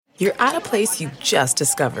you're at a place you just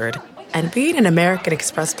discovered. And being an American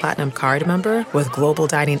Express Platinum card member with global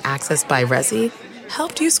dining access by Resi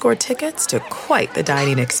helped you score tickets to quite the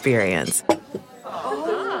dining experience.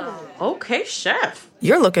 Oh, okay, chef.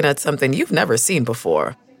 You're looking at something you've never seen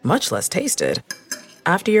before, much less tasted.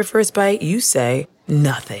 After your first bite, you say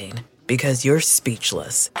nothing because you're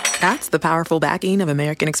speechless. That's the powerful backing of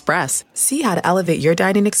American Express. See how to elevate your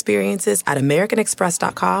dining experiences at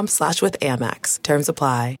americanexpress.com/withAmex. Terms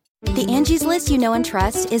apply. The Angie's List you know and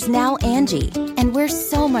trust is now Angie, and we're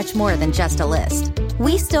so much more than just a list.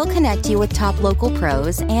 We still connect you with top local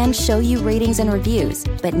pros and show you ratings and reviews,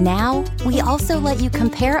 but now we also let you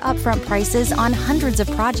compare upfront prices on hundreds of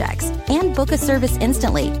projects and book a service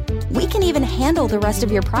instantly. We can even handle the rest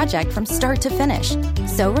of your project from start to finish.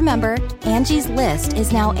 So remember, Angie's List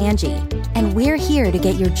is now Angie, and we're here to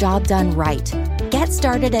get your job done right. Get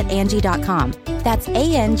started at Angie.com. That's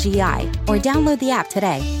ANGI, or download the app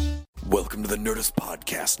today. Welcome to the Nerdist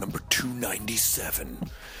Podcast, number 297.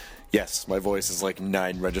 Yes, my voice is like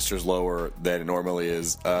 9 registers lower than it normally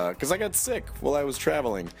is, because I got sick while I was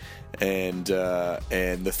traveling, and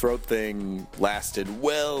the throat thing lasted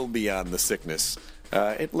well beyond the sickness.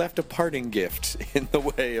 It left a parting gift in the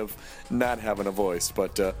way of not having a voice,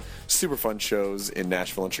 but super fun shows in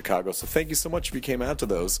Nashville and Chicago, so thank you so much if you came out to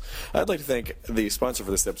those. I'd like to thank the sponsor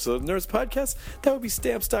for this episode of the Nerds Podcast. That would be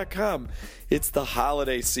Stamps.com. It's the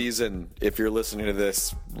holiday season if you're listening to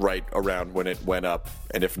this right around when it went up,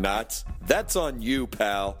 and if not, that's on you,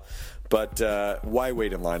 pal. But why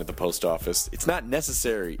wait in line at the post office? It's not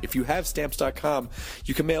necessary. If you have Stamps.com,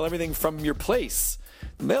 you can mail everything from your place.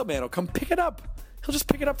 The mailman will come pick it up. He'll just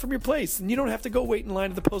pick it up from your place, and you don't have to go wait in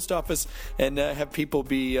line at the post office and have people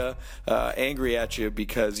be angry at you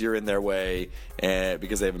because you're in their way and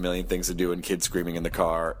because they have a million things to do and kids screaming in the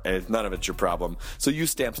car, and none of it's your problem. So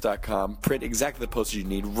use Stamps.com. Print exactly the postage you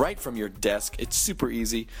need right from your desk. It's super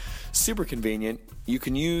easy, super convenient. You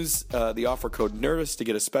can use the offer code NERDIST to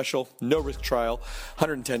get a special, no-risk trial,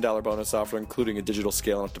 $110 bonus offer, including a digital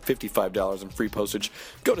scale and up to $55 in free postage.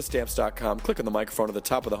 Go to Stamps.com, click on the microphone at the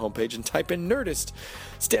top of the homepage, and type in NERDIST.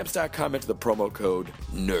 Stamps.com, enter the promo code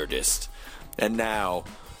NERDIST. And now,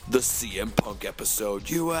 the CM Punk episode.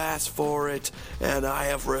 You asked for it, and I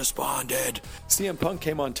have responded. CM Punk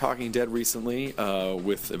came on Talking Dead recently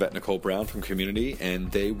with Yvette Nicole Brown from Community,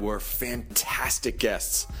 and they were fantastic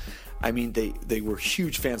guests. I mean, they were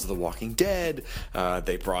huge fans of The Walking Dead.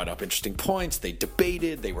 They brought up interesting points. They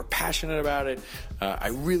debated. They were passionate about it. I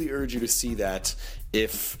really urge you to see that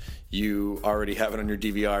if you already have it on your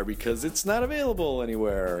DVR, because it's not available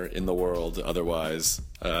anywhere in the world otherwise.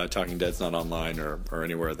 Talking Dead's not online or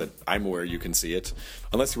anywhere that I'm aware you can see it.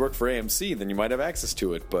 Unless you work for AMC, then you might have access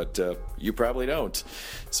to it, but you probably don't.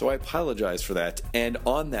 So I apologize for that. And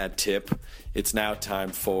on that tip, it's now time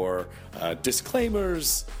for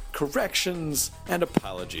disclaimers, corrections, and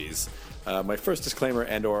apologies. My first disclaimer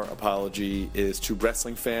and or apology is to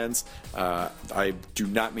wrestling fans. I do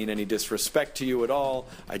not mean any disrespect to you at all.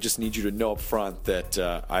 I just need you to know up front that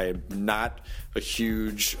I am not a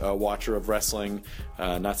huge watcher of wrestling,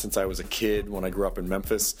 not since I was a kid when I grew up in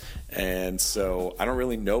Memphis, and so I don't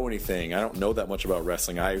really know anything. I don't know that much about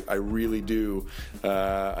wrestling. I really do.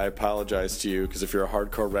 I apologize to you, because if you're a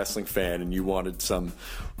hardcore wrestling fan and you wanted some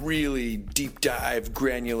really deep dive,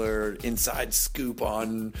 granular, inside scoop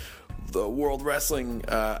on the world wrestling,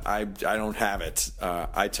 I don't have it.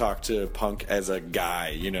 I talk to Punk as a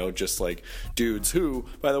guy, just like dudes who,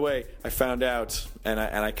 by the way, I found out, and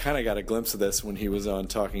I kind of got a glimpse of this when he was on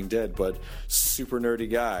Talking Dead, but super nerdy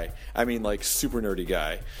guy. I mean, like, super nerdy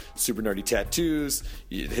guy. Super nerdy tattoos.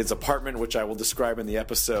 His apartment, which I will describe in the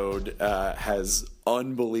episode, has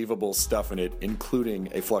unbelievable stuff in it, including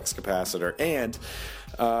a flux capacitor. And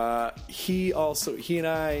he and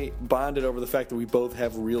I bonded over the fact that we both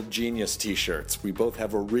have Real Genius t-shirts. We both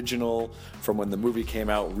have original, from when the movie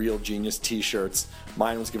came out, Real Genius t-shirts.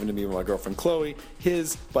 Mine was given to me by my girlfriend Chloe,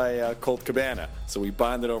 his by Colt Cabana. So we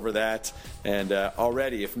bonded over that. And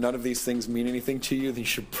already, if none of these things mean anything to you, then you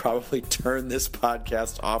should probably turn this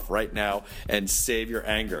podcast off right now and save your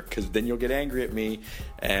anger, because then you'll get angry at me,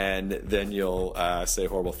 and then you'll say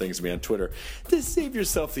horrible things to me on Twitter. Just save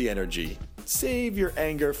yourself the energy. Save your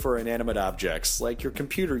anger for inanimate objects like your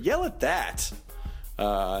computer. Yell at that,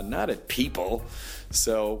 not at people.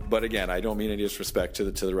 So, but again, I don't mean any disrespect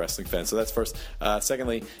to the wrestling fans. So that's first.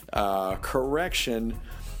 Secondly, correction.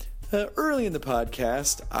 Early in the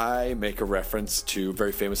podcast, I make a reference to a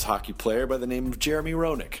very famous hockey player by the name of Jeremy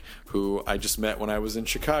Roenick, who I just met when I was in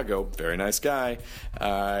Chicago. Very nice guy.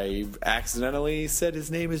 I accidentally said his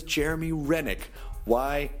name is Jeremy Rennick.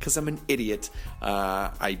 Why? Because I'm an idiot.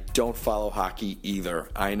 I don't follow hockey either.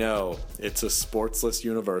 I know. It's a sportsless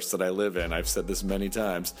universe that I live in. I've said this many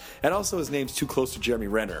times. And also his name's too close to Jeremy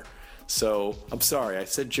Renner. So, I'm sorry, I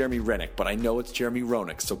said Jeremy Rennick, but I know it's Jeremy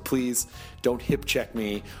Roenick. So please don't hip check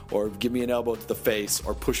me or give me an elbow to the face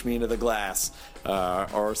or push me into the glass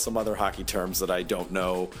or some other hockey terms that I don't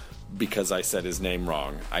know because I said his name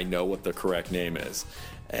wrong. I know what the correct name is.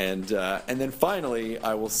 And then finally,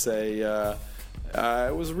 I will say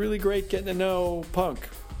it was really great getting to know Punk.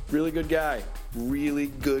 Really good guy. Really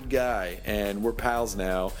good guy. And we're pals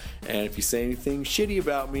now. And if you say anything shitty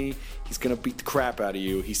about me, he's going to beat the crap out of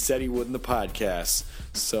you. He said he would in the podcast.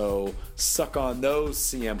 So suck on those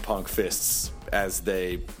CM Punk fists as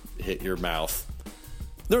they hit your mouth.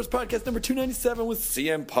 There's podcast number 297 with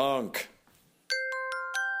CM Punk.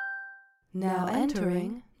 Now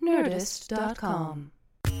entering Nerdist.com.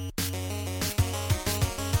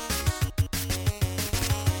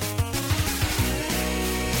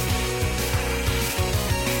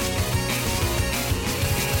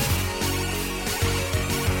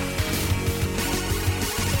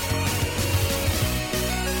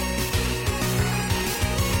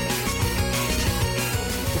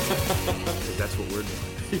 That's what we're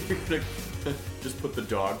doing. You're gonna just put the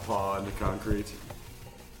dog paw on the concrete.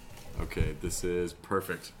 Okay, this is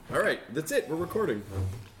perfect. All right, that's it. We're recording.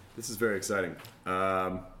 This is very exciting.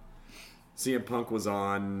 CM Punk was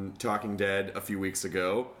on Talking Dead a few weeks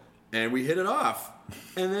ago, and we hit it off.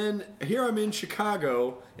 And then here I'm in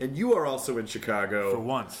Chicago, and you are also in Chicago. For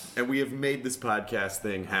once. And we have made this podcast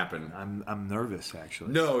thing happen. I'm nervous,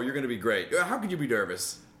 actually. No, you're going to be great. How could you be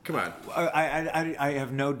nervous? Come on. I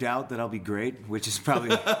have no doubt that I'll be great, which is probably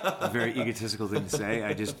a very egotistical thing to say.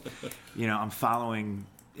 I just, I'm following,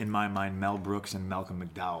 in my mind, Mel Brooks and Malcolm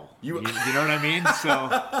McDowell. You know what I mean? So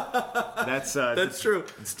that's true.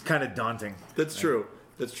 It's kind of daunting. That's true.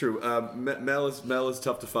 That's true. Mel is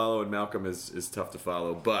tough to follow, and Malcolm is tough to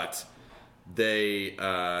follow, but they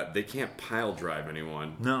can't pile drive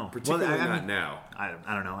anyone. No, particularly not now. I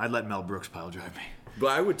don't know. I'd let Mel Brooks pile drive me. But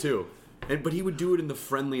I would too. But he would do it in the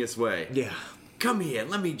friendliest way. Yeah. Come here,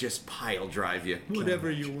 let me just pile drive you.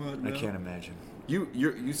 Whatever you want. I can't imagine.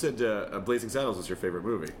 You said Blazing Saddles was your favorite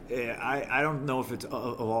movie. Yeah, I don't know if it's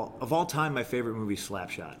of all time my favorite movie is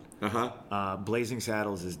Slapshot. Blazing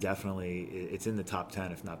Saddles is definitely it's in the top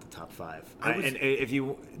 10 if not the top 5. And if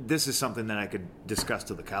this is something that I could discuss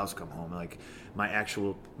till the cows come home. Like my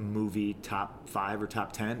actual movie top 5 or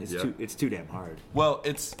top 10 is it's too damn hard. Well,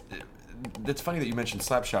 it's funny that you mentioned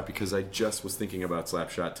Slapshot because I just was thinking about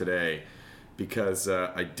Slapshot today. Because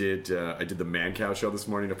I did the Man Cow show this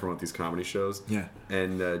morning to promote these comedy shows. Yeah.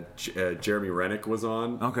 And Jeremy Rennick was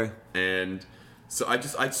on. Okay. And so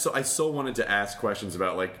I so wanted to ask questions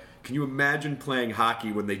about, like, can you imagine playing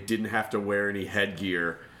hockey when they didn't have to wear any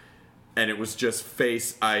headgear and it was just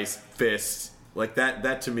face, ice, fist? Like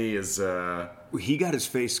that to me is he got his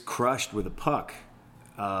face crushed with a puck.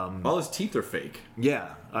 All his teeth are fake.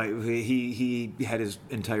 Yeah, he had his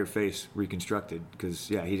entire face reconstructed because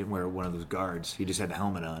he didn't wear one of those guards. He just had the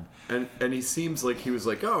helmet on. And he seems like he was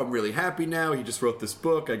like, oh, I'm really happy now. He just wrote this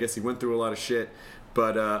book. I guess he went through a lot of shit.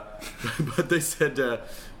 But but they said,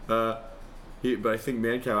 but I think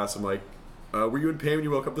Mancow asked him like, were you in pain when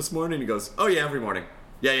you woke up this morning? And he goes, oh yeah, every morning.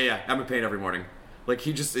 Yeah, I'm in pain every morning. Like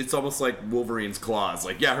it's almost like Wolverine's claws.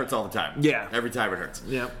 Like, yeah, it hurts all the time. Yeah, every time it hurts.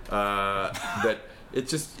 Yeah. But it's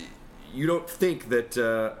just, you don't think that,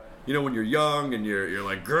 when you're young and you're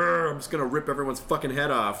like, grr, I'm just going to rip everyone's fucking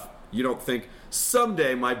head off. You don't think,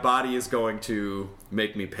 someday my body is going to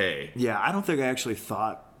make me pay. Yeah, I don't think I actually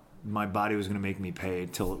thought my body was going to make me pay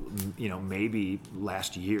until, maybe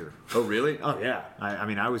last year. Oh, really? Oh, yeah.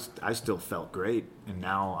 I still felt great. And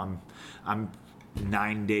now I'm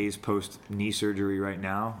 9 days post knee surgery right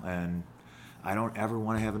now, and I don't ever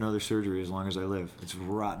want to have another surgery as long as I live. It's a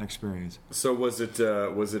rotten experience. So was it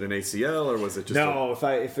an ACL or was it just no?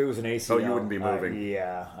 If it was an ACL, oh, you wouldn't be moving.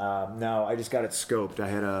 No, I just got it scoped. I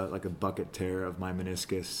had a bucket tear of my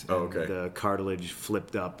meniscus. And okay. The cartilage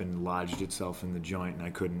flipped up and lodged itself in the joint, and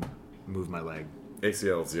I couldn't move my leg.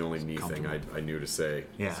 ACL is the only knee thing I knew to say.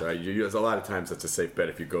 Yeah. So a lot of times that's a safe bet.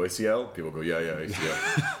 If you go ACL, people go, yeah,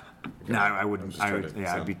 ACL. No, I wouldn't.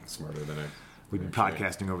 I'd be smarter than I. We'd be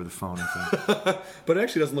podcasting over the phone, I think. But it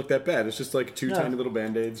actually doesn't look that bad. It's just like two tiny little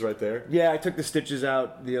Band-Aids right there. Yeah, I took the stitches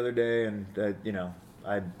out the other day, and,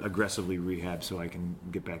 I aggressively rehabbed so I can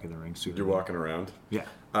get back in the ring soon. You're walking around? Yeah.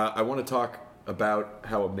 I want to talk about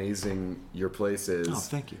how amazing your place is. Oh,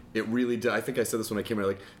 thank you. It really does. I think I said this when I came here.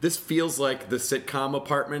 Like, this feels like the sitcom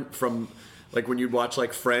apartment from, like, when you'd watch,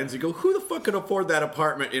 like, Friends. You go, who the fuck can afford that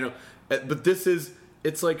apartment? But this is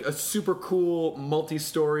it's like a super cool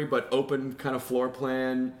multi-story but open kind of floor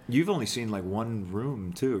plan. You've only seen like one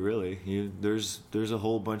room too, really. There's a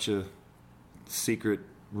whole bunch of secret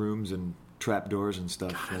rooms and trapdoors and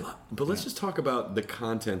stuff. But let's just talk about the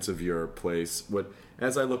contents of your place.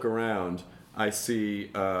 As I look around, I see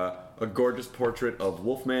a gorgeous portrait of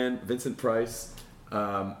Wolfman, Vincent Price.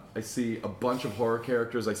 I see a bunch of horror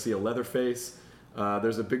characters. I see a Leatherface.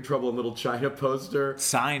 There's a Big Trouble in Little China poster.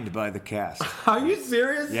 Signed by the cast. Are you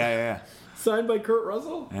serious? Yeah. Signed by Kurt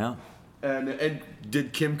Russell? Yeah. And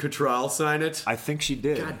did Kim Cattrall sign it? I think she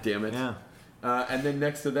did. God damn it. Yeah. And then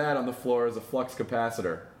next to that on the floor is a flux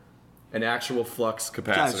capacitor. An actual flux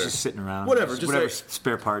capacitor. Guys just sitting around. Whatever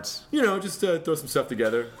Spare parts. Just throw some stuff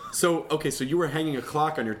together. So you were hanging a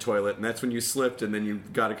clock on your toilet, and that's when you slipped, and then you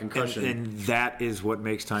got a concussion. And that is what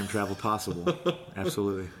makes time travel possible.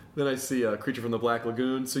 Absolutely. Then I see a Creature from the Black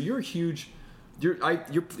Lagoon. So you're a huge.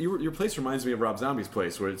 Your place reminds me of Rob Zombie's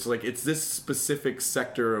place, where it's this specific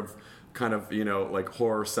sector of kind of like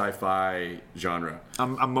horror sci-fi genre.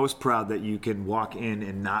 I'm most proud that you can walk in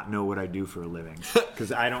and not know what I do for a living,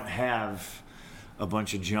 because I don't have a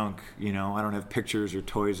bunch of junk. I don't have pictures or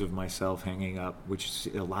toys of myself hanging up, which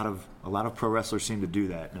a lot of pro wrestlers seem to do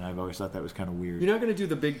that, and I've always thought that was kind of weird. You're not going to do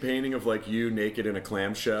the big painting of you naked in a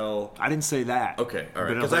clamshell? I didn't say that. Okay, all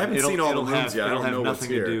right. Because I haven't seen all the rooms yet. I don't know what's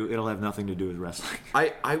here. It'll have nothing to do with wrestling.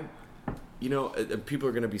 People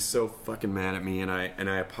are going to be so fucking mad at me, and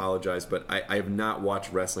I apologize, but I have not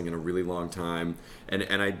watched wrestling in a really long time, and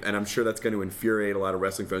I'm sure that's going to infuriate a lot of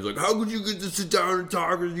wrestling fans. Like, how could you get to sit down and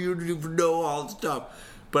talk and you know all this stuff?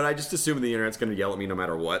 But I just assume the internet's going to yell at me no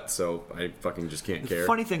matter what, so I fucking just can't care. The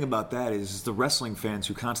funny thing about that is the wrestling fans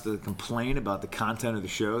who constantly complain about the content of the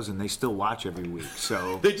shows, and they still watch every week.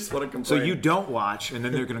 So they just want to complain. So you don't watch, and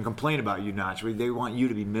then they're going to complain about you not. They want you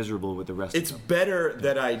to be miserable with the rest of It's better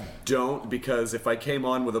that I don't, because if I came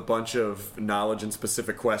on with a bunch of knowledge and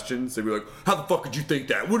specific questions, they'd be like, how the fuck could you think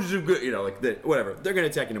that? What is it? Whatever. They're going to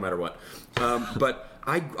attack you no matter what. But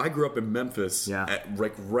I grew up in Memphis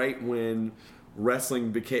right when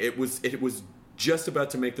wrestling became it was just about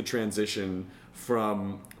to make the transition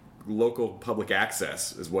from local public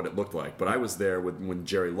access is what it looked like. But I was there when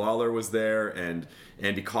Jerry Lawler was there and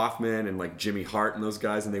Andy Kaufman and Jimmy Hart and those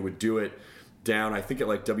guys, and they would do it down, I think at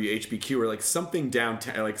WHBQ or something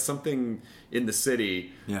downtown, something in the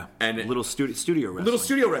city. Yeah, and little studio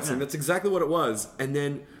wrestling. That's exactly what it was. And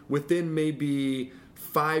then within maybe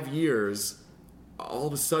 5 years, all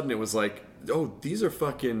of a sudden it was these are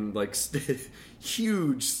fucking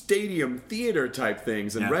huge stadium theater type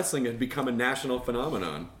things, and wrestling had become a national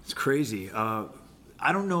phenomenon. It's crazy. I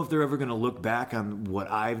don't know if they're ever going to look back on what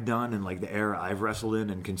I've done and the era I've wrestled in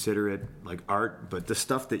and consider it art, but the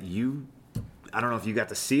stuff that I don't know if you got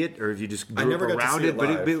to see it or if you just grew up around it,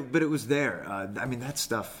 but it was there. That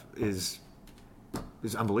stuff is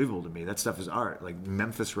unbelievable to me. That stuff is art.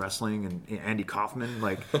 Memphis wrestling and Andy Kaufman,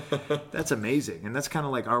 that's amazing. And that's kind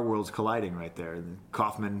of our worlds colliding right there.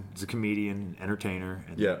 Kaufman is a comedian, entertainer,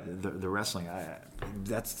 and the wrestling.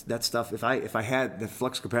 That stuff. If I had the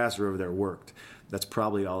flux capacitor over there worked, that's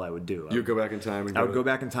probably all I would do. You'd go back in time. I would go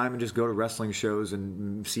back in time and just go to wrestling shows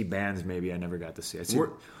and see bands maybe I never got to see. I'd see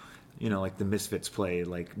the Misfits play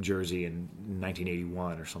Jersey in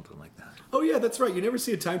 1981 or something like that. Oh yeah, that's right. You never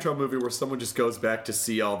see a time travel movie where someone just goes back to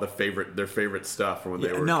see all their favorite stuff from when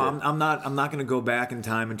they were. No, I'm not going to go back in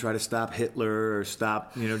time and try to stop Hitler or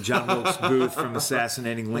stop John Wilkes Booth from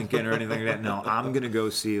assassinating Lincoln or anything like that. No, I'm going to go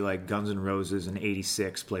see Guns N' Roses in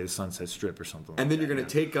 '86 play the Sunset Strip or something. And then you're going to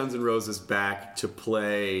take Guns N' Roses back to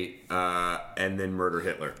play and then murder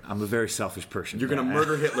Hitler. I'm a very selfish person. You're going to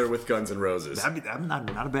murder Hitler with Guns N' Roses. I'm not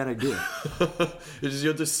a bad idea.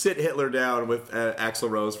 You'll just sit Hitler down with Axl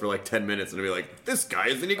Rose for 10 minutes and be like, this guy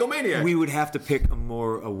is an egomaniac. We would have to pick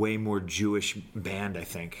a way more Jewish band, I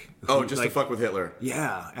think. Oh, just to fuck with Hitler.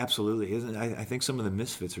 Yeah, absolutely. I think some of the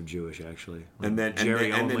Misfits are Jewish, actually. And then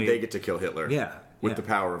they get to kill Hitler. Yeah. With the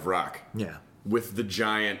power of rock. Yeah. With the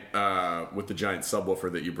giant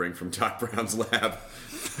subwoofer that you bring from Doc Brown's lab.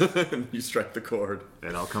 And you strike the chord.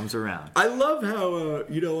 It all comes around. I love how,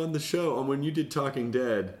 on the show, when you did Talking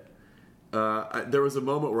Dead, there was a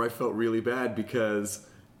moment where I felt really bad because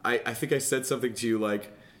I think I said something to you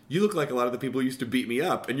you look like a lot of the people who used to beat me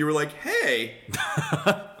up. And you were like, hey,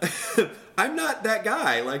 I'm not that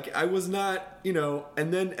guy. I was not,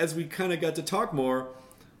 And then as we kind of got to talk more,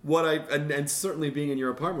 and certainly being in your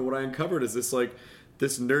apartment, what I uncovered is this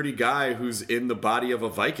nerdy guy who's in the body of a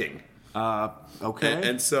Viking. Okay.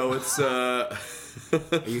 And so it's... Are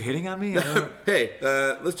you hitting on me? Hey,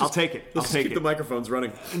 let's just... I'll take it. Let's keep the microphones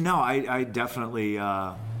running. No, I definitely...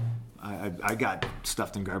 I got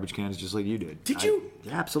stuffed in garbage cans just like you did. Did you?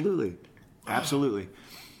 Yeah, absolutely. Absolutely.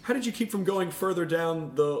 How did you keep from going further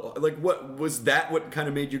down what was that what kind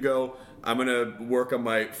of made you go, I'm going to work on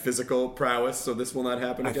my physical prowess so this will not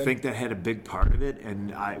happen again? I think that had a big part of it.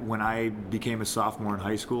 And when I became a sophomore in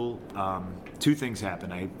high school, 2 things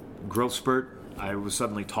happened. Growth spurt. I was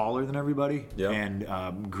suddenly taller than everybody. Yep.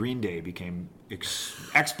 And Green Day became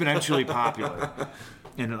exponentially popular.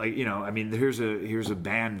 And here's a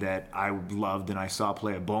band that I loved and I saw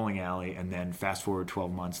play at bowling alley, and then fast forward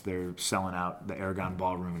 12 months, they're selling out the Aragon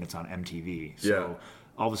Ballroom and it's on MTV. So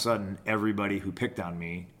all of a sudden, everybody who picked on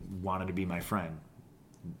me wanted to be my friend.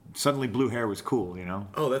 Suddenly, blue hair was cool,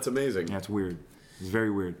 Oh, that's amazing. Yeah, it's weird. It's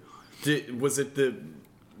very weird. Where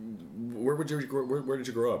did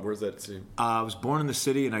you grow up? Where's that scene? I was born in the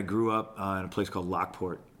city, and I grew up in a place called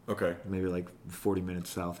Lockport. Okay. Maybe like 40 minutes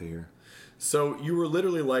south of here. So you were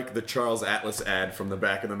literally like the Charles Atlas ad from the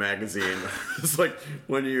back of the magazine. It's like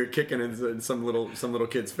when you're kicking in some little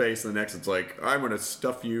kid's face, and the next it's like, I'm gonna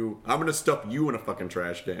stuff you in a fucking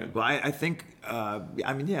trash can. Well, I think,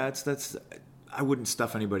 that's. I wouldn't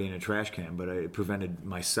stuff anybody in a trash can, but it prevented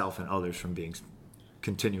myself and others from being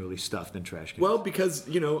continually stuffed in trash cans. Well, because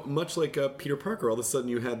much like Peter Parker, all of a sudden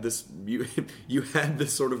you had this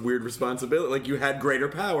sort of weird responsibility. Like you had greater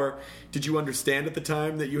power. Did you understand at the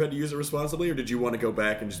time that you had to use it responsibly, or did you want to go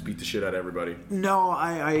back and just beat the shit out of everybody? No,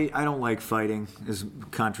 I don't like fighting. Is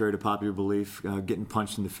contrary to popular belief. Getting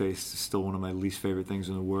punched in the face is still one of my least favorite things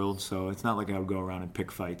in the world. So it's not like I would go around and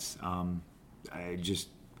pick fights.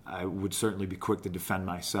 I would certainly be quick to defend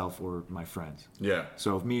myself or my friends. Yeah.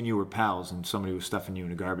 So if me and you were pals and somebody was stuffing you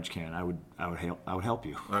in a garbage can, I would help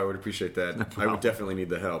you. I would appreciate that. No I would definitely need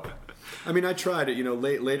the help. I mean, I tried it.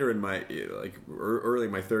 Later in my early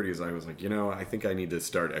in my 30s, I was like, I think I need to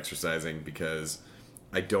start exercising because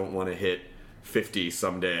I don't want to hit 50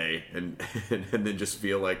 someday and then just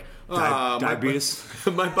feel like diabetes.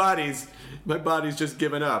 My body's just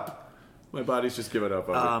given up. My body's just given up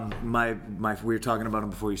on it. We were talking about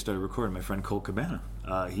him before you started recording. My friend Cole Cabana.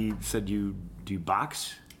 He said, do you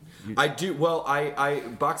box? I do. Well, I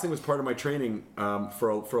boxing was part of my training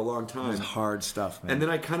for a long time. It was hard stuff, man. And then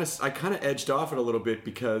I kind of edged off it a little bit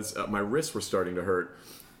because my wrists were starting to hurt.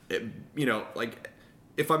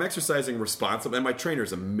 If I'm exercising responsibly, and my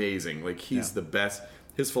trainer's amazing. Like he's the best.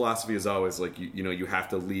 His philosophy is always like you have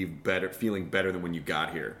to leave feeling better than when you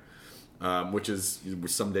got here. Which is,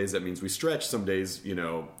 some days that means we stretch, some days,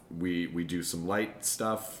 we do some light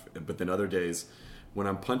stuff, but then other days when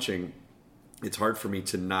I'm punching, it's hard for me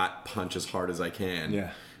to not punch as hard as I can.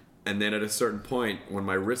 Yeah. And then at a certain point, when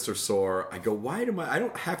my wrists are sore, I go,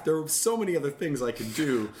 there are so many other things I can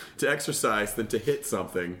do to exercise than to hit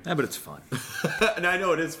something. Yeah, but it's fun. And I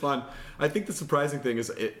know it is fun. I think the surprising thing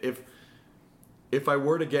is if I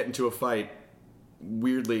were to get into a fight,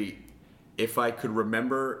 weirdly, if I could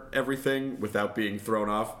remember everything without being thrown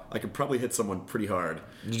off, I could probably hit someone pretty hard.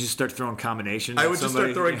 You just start throwing combinations? I would just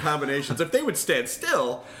start throwing combinations. If they would stand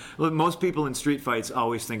still. Well, most people in street fights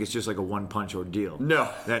always think it's just like a one-punch ordeal. No.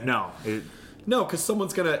 No, because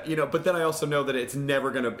someone's gonna, but then I also know that it's never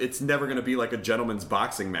gonna be like a gentleman's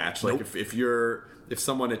boxing match. Like if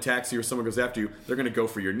someone attacks you or someone goes after you, they're gonna go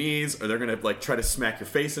for your knees or they're gonna try to smack your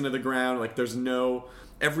face into the ground. Like there's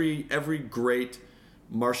every great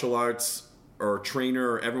martial arts or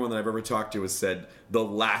trainer or everyone that I've ever talked to has said the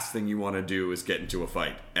last thing you want to do is get into a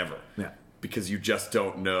fight ever. Yeah. Because you just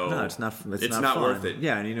don't know. No, it's not fun. Worth it.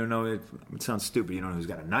 Yeah, and you don't know. It sounds stupid. You don't know who's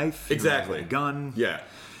got a knife. Exactly. A gun. Yeah.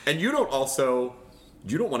 And you don't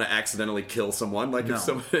want to accidentally kill someone. Like if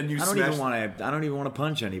someone and you I don't even want to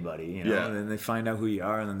punch anybody. Yeah. And then they find out who you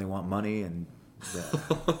are, and then they want money and.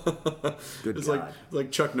 Good it's God.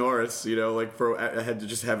 like Chuck Norris, I had to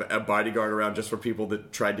just have a bodyguard around just for people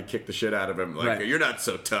that tried to kick the shit out of him. Like, You're not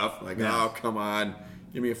so tough. Like, oh, come on.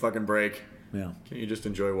 Give me a fucking break. Yeah. Can't you just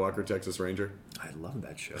enjoy Walker, Texas Ranger? I love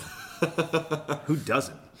that show. Who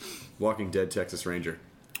doesn't? Walking Dead, Texas Ranger.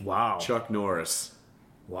 Wow. Chuck Norris.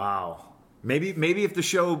 Wow. Maybe if the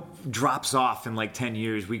show drops off in 10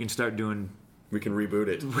 years, we can start doing... We can reboot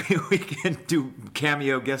it. We can do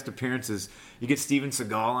cameo guest appearances. You get Steven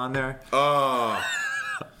Seagal on there. Oh.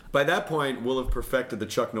 By that point, we'll have perfected the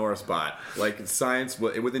Chuck Norris bot. Science,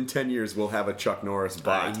 within 10 years, we'll have a Chuck Norris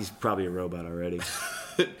bot. He's probably a robot already.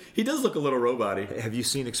 He does look a little robot-y. Have you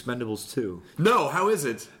seen Expendables 2? No, how is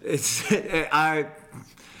it? It's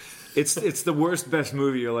the worst, best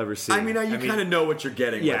movie you'll ever see. I mean, you kind of know what you're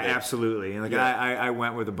getting. Yeah, with it. absolutely. And I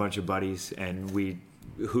went with a bunch of buddies, and we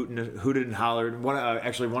hooted and hollered.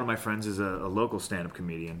 Actually, one of my friends is a local stand-up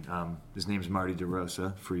comedian. His name's Marty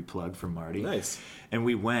DeRosa. Free plug for Marty. Nice. And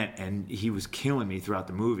we went, and he was killing me throughout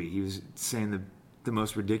the movie. He was saying the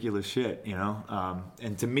most ridiculous shit, you know?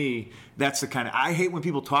 And to me, that's the kind of... I hate when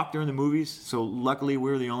people talk during the movies, so luckily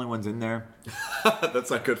we're the only ones in there.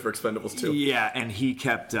 That's not good for Expendables 2. Yeah, and he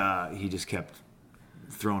just kept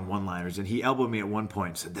throwing one-liners, and he elbowed me at one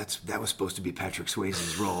point and said, that was supposed to be Patrick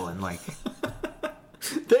Swayze's role, and like...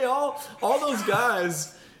 They all those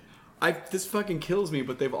guys... this fucking kills me,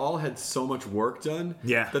 but they've all had so much work done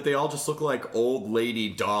that they all just look like old lady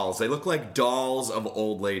dolls. They look like dolls of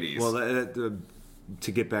old ladies. Well,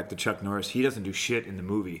 to get back to Chuck Norris, he doesn't do shit in the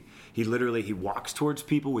movie. He walks towards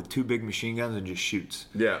people with 2 big machine guns and just shoots.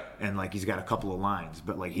 Yeah. And like he's got a couple of lines,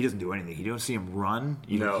 but like he doesn't do anything. You don't see him run.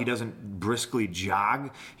 He doesn't briskly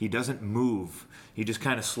jog. He doesn't move. He just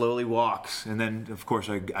kind of slowly walks. And then, of course,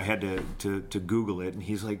 I had to Google it, and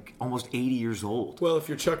he's like almost 80 years old. Well, if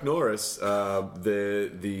you're Chuck Norris,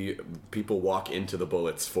 the people walk into the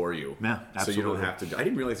bullets for you. Yeah, absolutely. So you don't have to... I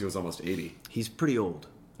didn't realize he was almost 80. He's pretty old.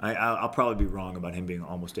 I'll probably be wrong about him being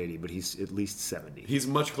almost 80, but he's at least 70. He's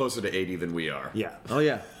much closer to 80 than we are. Yeah. Oh,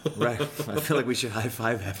 yeah. Right. I feel like we should high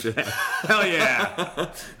five after that. Hell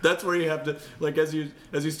yeah. That's where you have to, like, as you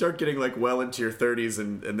start getting, like, well into your 30s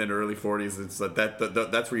and then early 40s, it's like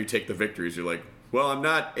that's where you take the victories. You're like, well, I'm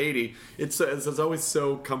not 80. It's always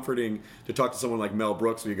so comforting to talk to someone like Mel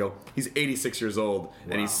Brooks where you go, he's 86 years old,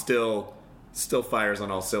 and he still fires on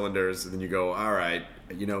all cylinders, and then you go, all right,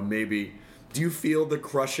 you know, maybe... Do you feel the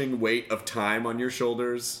crushing weight of time on your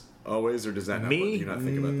shoulders always, or does that not? Do you not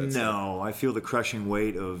think about that? No, stuff? I feel the crushing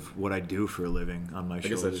weight of what I do for a living on my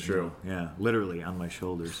shoulders. I guess that's true. Yeah, literally on my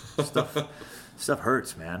shoulders. Stuff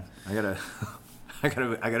hurts, man. I gotta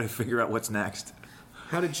figure out what's next.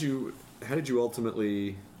 How did you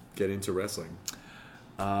ultimately get into wrestling?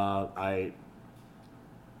 I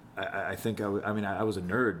think I was a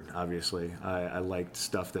nerd. Obviously, I liked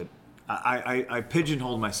stuff that. I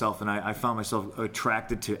pigeonholed myself, and I found myself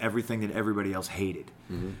attracted to everything that everybody else hated.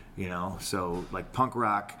 Mm-hmm. You know, so like punk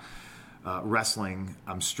rock, wrestling.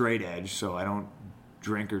 I'm straight edge, so I don't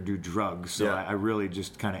drink or do drugs. So I really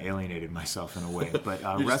just kind of alienated myself in a way. But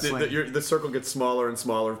wrestling, the circle gets smaller and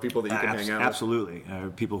smaller of people that you can hang out with. Absolutely,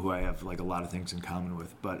 people who I have like a lot of things in common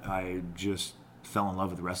with. But I just fell in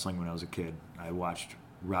love with wrestling when I was a kid. I watched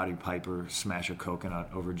Roddy Piper smash a coconut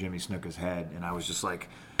over Jimmy Snuka's head, and I was just like,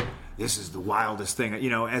 this is the wildest thing. You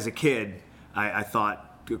know, as a kid, I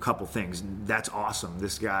thought a couple things. That's awesome.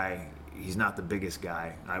 This guy, he's not the biggest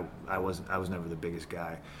guy. I was never the biggest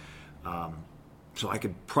guy. So I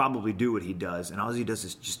could probably do what he does, and all he does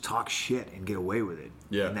is just talk shit and get away with it.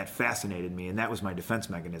 Yeah. And that fascinated me, and that was my defense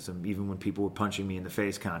mechanism. Even when people were punching me in the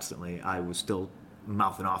face constantly, I was still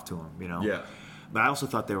mouthing off to him, you know? Yeah. But I also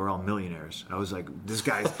thought they were all millionaires. I was like, this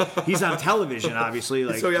guy's, he's on television, obviously.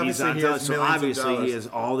 Like, so he's on television, so obviously he has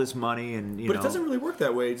all this money. And But it doesn't really work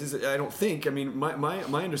that way, I don't think. I mean, my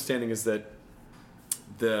understanding is that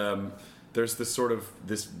there's this sort of,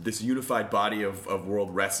 this unified body of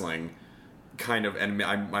world wrestling, kind of, and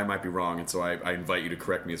I might be wrong, and so I invite you to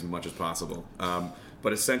correct me as much as possible,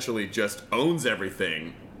 but essentially just owns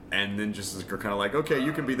everything. And then just are kind of like, okay,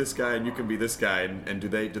 you can be this guy and you can be this guy, and do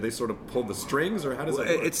they sort of pull the strings, or how does that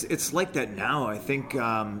work? It's like that now. I think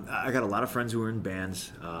I got a lot of friends who are in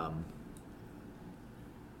bands,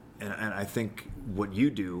 and I think what you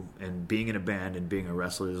do and being in a band and being a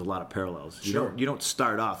wrestler, there's a lot of parallels. Sure. You don't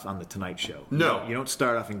start off on the Tonight Show. No, you don't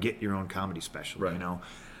start off and get your own comedy special. Right. You know,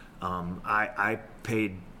 I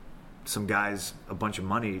paid some guys a bunch of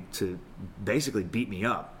money to basically beat me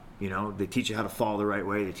up. You know, they teach you how to fall the right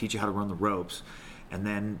way. They teach you how to run the ropes, and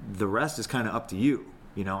then the rest is kind of up to you.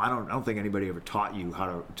 You know, I don't think anybody ever taught you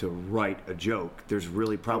how to write a joke. There's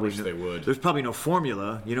really probably they would. There's probably no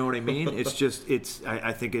formula. You know what I mean? It's just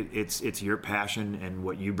I think it's your passion and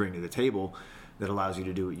what you bring to the table that allows you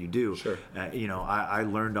to do what you do. Sure. You know, I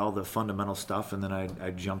learned all the fundamental stuff, and then I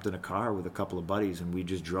jumped in a car with a couple of buddies, and we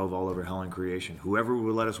just drove all over hell and creation. Whoever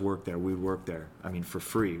would let us work there, we'd work there. I mean, for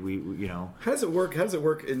free. We you know. How does it work? How does it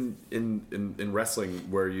work in wrestling?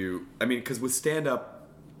 Where because with stand up,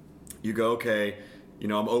 you go, okay, you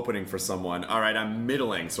know, I'm opening for someone. All right, I'm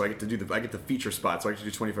middling, so I get the feature spot, so I get to do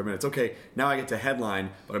 25 minutes. Okay, now I get to headline,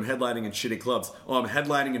 but I'm headlining in shitty clubs. Oh, I'm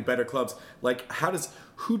headlining in better clubs. Like,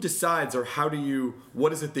 who decides, or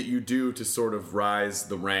what is it that you do to sort of rise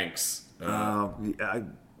the ranks?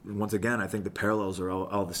 Once again, I think the parallels are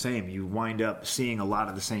all the same. You wind up seeing a lot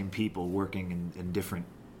of the same people working in different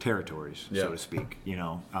territories, so to speak, you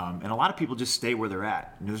know, and a lot of people just stay where they're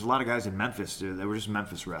at. And there's a lot of guys in Memphis that were just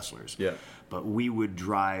Memphis wrestlers. Yeah. But we would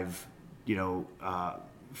drive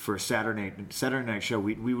for a Saturday night show,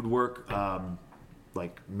 we would work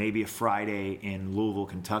like maybe a Friday in Louisville,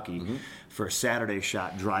 Kentucky, for a Saturday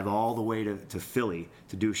shot, drive all the way to Philly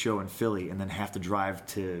to do a show in Philly, and then have to drive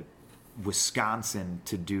to Wisconsin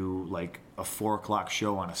to do like a 4:00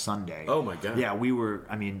 show on a Sunday. Oh my God. Yeah, we were.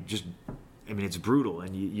 It's brutal,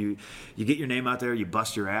 and you get your name out there, you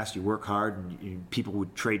bust your ass, you work hard, and people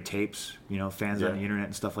would trade tapes. Fans on the internet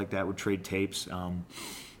and stuff like that would trade tapes.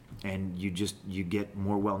 And you get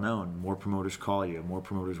more well known. More promoters call you. More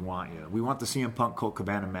promoters want you. We want the CM Punk Colt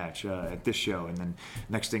Cabana match at this show, and then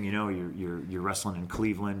next thing you know, you're wrestling in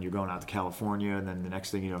Cleveland. You're going out to California, and then the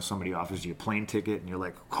next thing you know, somebody offers you a plane ticket, and you're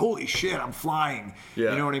like, "Holy shit, I'm flying!"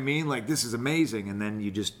 Yeah. You know what I mean? Like, this is amazing. And then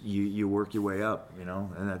you work your way up.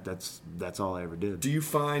 And that's all I ever did. Do you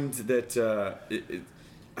find that?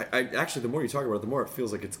 I actually, the more you talk about it, the more it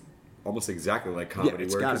feels like it's almost exactly like comedy. Yeah,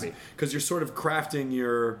 it's gotta be. Because you're sort of crafting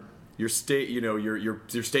your state,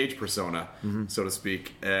 your stage persona, so to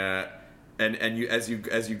speak, and you as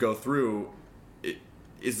you go through,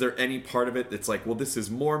 is there any part of it that's like, well, this is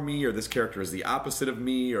more me, or this character is the opposite of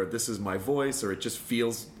me, or this is my voice, or it just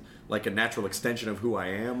feels like a natural extension of who I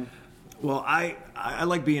am? Well, I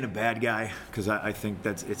like being a bad guy, because I think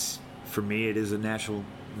it's for me it is a natural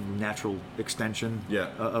extension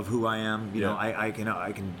of who I am. I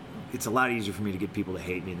can. It's a lot easier for me to get people to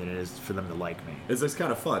hate me than it is for them to like me. It's kind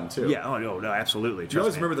of fun too. Yeah. Oh no, absolutely. You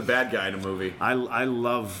always remember the bad guy in a movie. I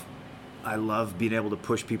love being able to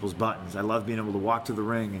push people's buttons. I love being able to walk to the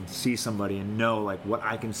ring and see somebody and know like what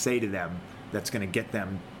I can say to them that's going to get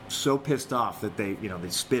them so pissed off that they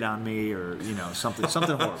spit on me, or something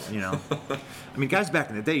horrible. I mean, guys back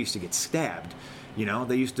in the day used to get stabbed.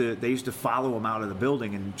 They used to follow them out of the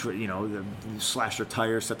building and slash their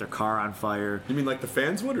tires, set their car on fire. You mean like the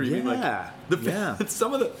fans would, or you mean like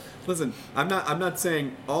some of the? Listen, I'm not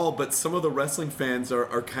saying all, but some of the wrestling fans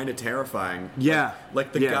are kind of terrifying. Yeah,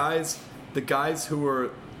 like the guys who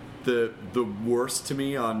are the worst to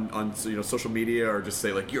me on social media, or just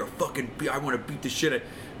say like, you're a fucking, I want to beat the shit out.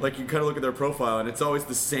 Like, you kind of look at their profile and it's always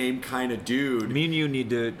the same kind of dude. Me and you need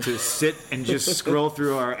to sit and just scroll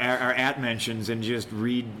through our at mentions and just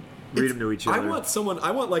read them to each other.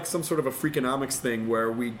 I want like some sort of a Freakonomics thing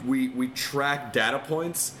where we track data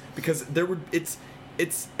points, because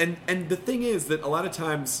and the thing is that a lot of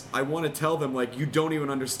times I want to tell them, like, you don't even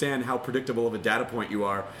understand how predictable of a data point you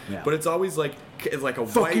are. Yeah. But it's always like a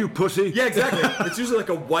fuck white, you, pussy. Yeah, exactly. It's usually like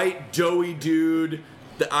a white Joey dude.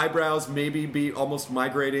 The eyebrows maybe be almost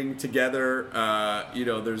migrating together.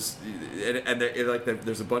 There's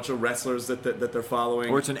there's a bunch of wrestlers that they're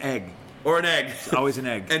following. Or it's an egg. It's always an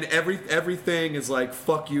egg. And everything is like,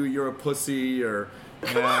 fuck you, you're a pussy, or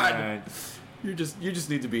come on. You just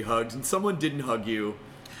need to be hugged, and someone didn't hug you.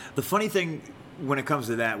 The funny thing when it comes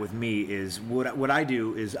to that with me is what I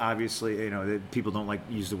do is, obviously, people don't like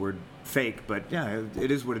use the word fake, but yeah, it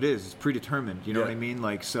is what it is. It's predetermined. You know what I mean?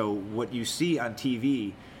 Like, so what you see on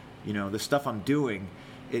TV, the stuff I'm doing,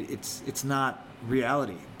 it's not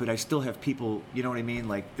reality, but I still have people. You know what I mean?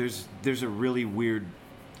 Like, there's a really weird.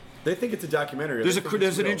 They think it's a documentary.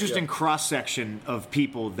 There's an interesting cross section of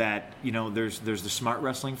people that there's the smart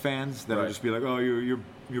wrestling fans that'll just be like, oh,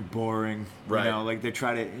 you're boring, right? Like, they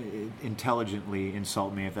try to intelligently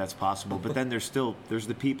insult me if that's possible. But then there's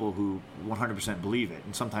the people who 100% believe it,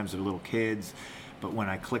 and sometimes they're little kids. But when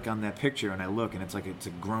I click on that picture and I look, and it's like it's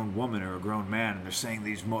a grown woman or a grown man, and they're saying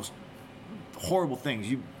these most horrible things,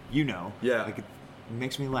 like it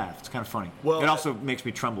makes me laugh. It's kind of funny. Well, it also makes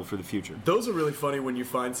me tremble for the future. Those are really funny when you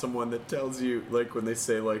find someone that tells you, like, when they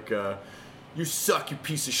say, like, you suck, you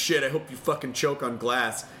piece of shit, I hope you fucking choke on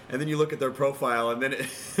glass. And then you look at their profile, and then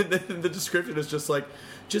the description is just like,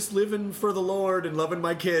 just living for the Lord and loving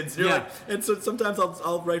my kids. And you're like, and so sometimes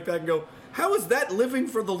I'll write back and go, how is that living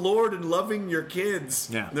for the Lord and loving your kids?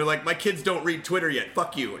 Yeah. And they're like, my kids don't read Twitter yet.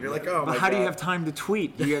 Fuck you. And you're like, oh, but my how God. do you have time to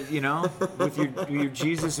tweet? With your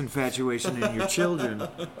Jesus infatuation and your children.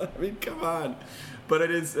 I mean, come on. But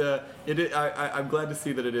it is. I'm glad to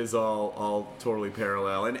see that it is all totally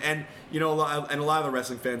parallel. And a lot of the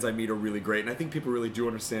wrestling fans I meet are really great, and I think people really do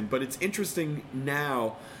understand. But it's interesting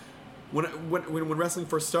now. When wrestling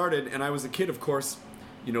first started, and I was a kid, of course.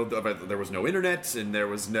 There was no internet, and there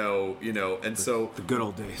was no, and so the good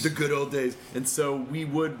old days. The good old days, and so we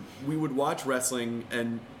would watch wrestling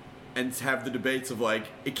and have the debates of like,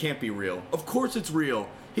 it can't be real. Of course it's real.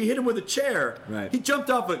 He hit him with a chair. Right. He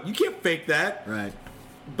jumped off it. You can't fake that. Right.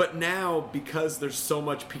 But now, because there's so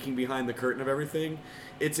much peeking behind the curtain of everything,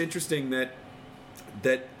 it's interesting that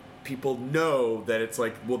people know that it's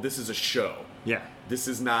like, well, this is a show. Yeah. This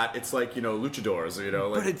is not. It's like, luchadors.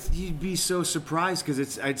 Like, but you'd be so surprised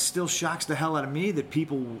because it still shocks the hell out of me that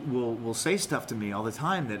people will say stuff to me all the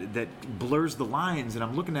time that blurs the lines, and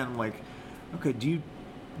I'm looking at them like, okay,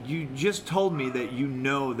 you just told me that you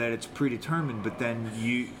know that it's predetermined, but then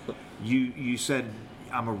you said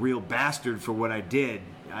I'm a real bastard for what I did.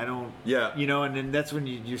 I don't, and then that's when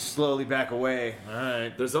you slowly back away. All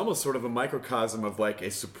right. There's almost sort of a microcosm of like a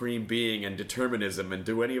supreme being and determinism, and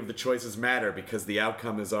do any of the choices matter because the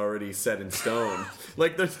outcome is already set in stone.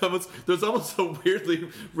 Like there's almost a weirdly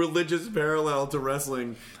religious parallel to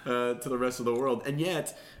wrestling to the rest of the world, and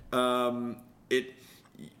yet no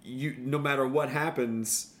matter what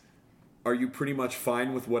happens. Are you pretty much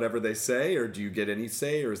fine with whatever they say, or do you get any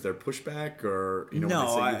say, or is there pushback, or when they say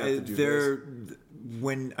you have to do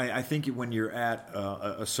this? I think when you're at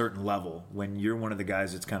a certain level, when you're one of the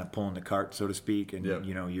guys that's kind of pulling the cart, so to speak, and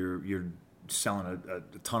you're selling a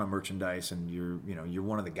ton of merchandise, and you're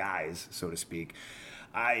one of the guys, so to speak.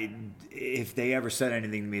 If they ever said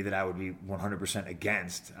anything to me that I would be 100%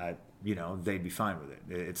 against, they'd be fine with it.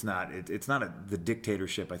 It's not the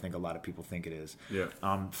dictatorship I think a lot of people think it is. Yeah.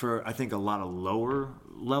 For I think a lot of lower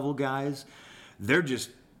level guys, they're just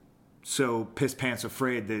so piss pants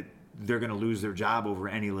afraid that they're going to lose their job over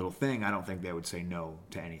any little thing. I don't think they would say no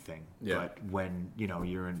to anything. Yeah. But when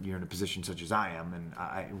you're in a position such as I am,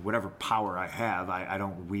 and whatever power I have, I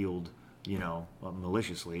don't wield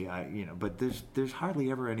maliciously. But there's hardly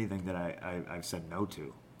ever anything that I've said no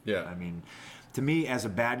to. Yeah. I mean, to me, as a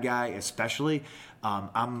bad guy, especially,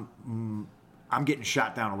 I'm getting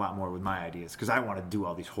shot down a lot more with my ideas because I want to do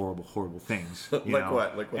all these horrible, horrible things. What?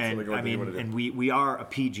 Like what's something I mean, you want to do? And we are a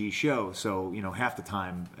PG show, so half the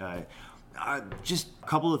time, just a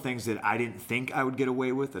couple of things that I didn't think I would get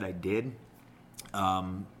away with that I did.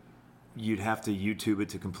 You'd have to YouTube it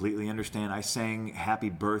to completely understand. I sang "Happy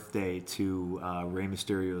Birthday" to Rey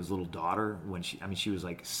Mysterio's little daughter when she was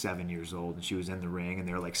like 7 years old, and she was in the ring, and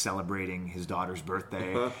they were like celebrating his daughter's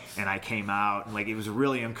birthday. And I came out, and like it was a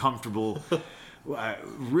really uncomfortable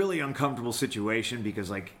situation because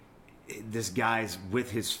like this guy's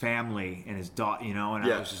with his family and his daughter, and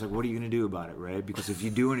I was just like, what are you going to do about it, Ray? Because if you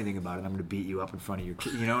do anything about it, I'm going to beat you up in front of your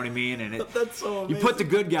kid. You know what I mean? And that's so amazing. You put the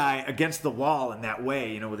good guy against the wall in that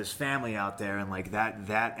way, with his family out there, and like that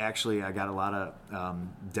actually, I got a lot of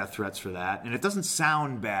death threats for that. And it doesn't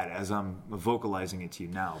sound bad as I'm vocalizing it to you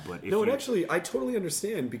now, but actually, I totally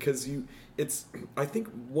understand because I think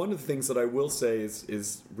one of the things that I will say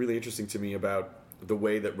is really interesting to me about the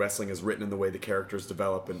way that wrestling is written and the way the characters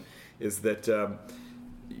develop, and is that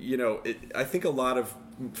I think a lot of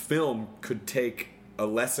film could take a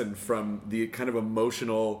lesson from the kind of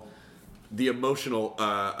emotional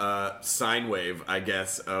sine wave, I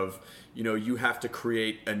guess, of you have to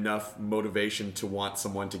create enough motivation to want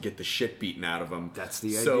someone to get the shit beaten out of them. That's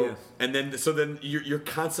the idea. And then you're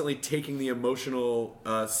constantly taking the emotional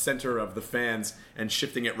center of the fans and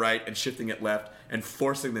shifting it right and shifting it left and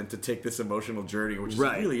forcing them to take this emotional journey, which is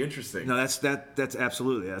really interesting. No, that's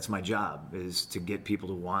absolutely, that's my job, is to get people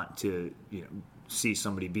to want to see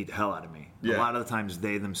somebody beat the hell out of me. Yeah. A lot of the times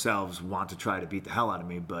they themselves want to try to beat the hell out of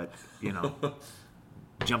me, but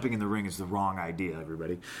jumping in the ring is the wrong idea,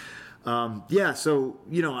 everybody. So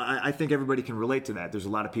I think everybody can relate to that. There's a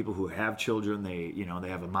lot of people who have children. They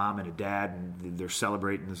have a mom and a dad, and they're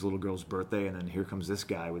celebrating this little girl's birthday, and then here comes this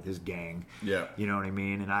guy with his gang. Yeah, you know what I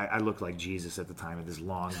mean. And I looked like Jesus at the time with this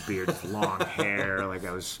long beard, this long hair. Like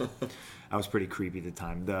I was pretty creepy at the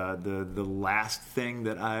time. The last thing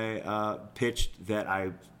that I pitched that I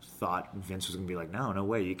thought Vince was going to be like, no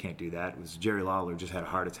way, you can't do that. It was Jerry Lawler just had a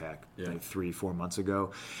heart attack like 3-4 months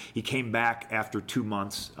ago. He came back after 2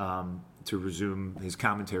 months to resume his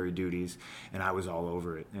commentary duties, and I was all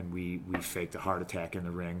over it. And we faked a heart attack in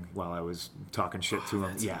the ring while I was talking shit to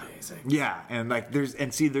him. That's amazing. Yeah, and like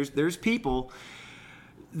there's people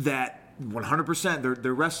that 100%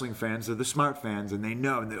 they're wrestling fans, they're the smart fans, and they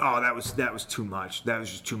know that was too much. That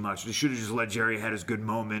was just too much. They should have just let Jerry had his good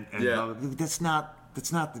moment. And that's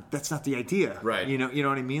not the idea, right? You know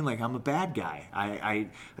what I mean? Like, I'm a bad guy. I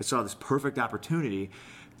saw this perfect opportunity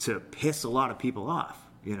to piss a lot of people off,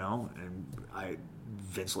 and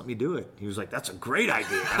Vince let me do it. He was like, "That's a great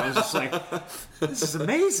idea." I was just like, "This is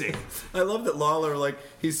amazing." I love that Lawler, like,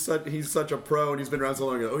 he's such a pro and he's been around so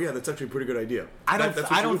long. Oh yeah, that's actually a pretty good idea. I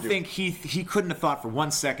don't think he couldn't have thought for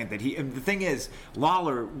 1 second that he. And the thing is,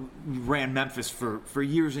 Lawler ran Memphis for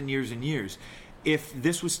years and years and years. If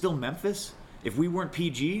this was still Memphis, if we weren't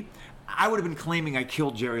PG, I would have been claiming I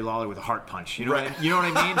killed Jerry Lawler with a heart punch. You know what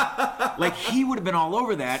I mean? Like, he would have been all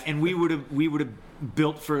over that, and we would have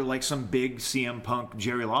built for like some big CM Punk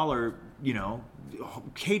Jerry Lawler,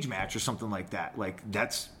 cage match or something like that. Like,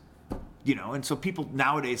 that's, and so people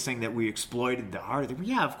nowadays saying that we exploited the heart. Well,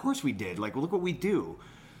 yeah, of course we did. Like, look what we do.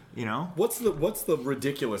 What's the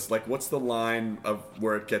ridiculous, like, what's the line of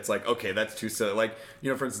where it gets like, okay, that's too silly? Like,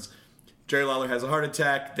 for instance, Jerry Lawler has a heart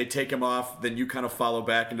attack, they take him off, then you kind of follow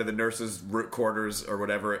back into the nurse's quarters or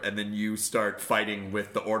whatever, and then you start fighting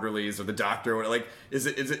with the orderlies or the doctor. Or like, is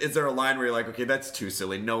there a line where you're like, okay, that's too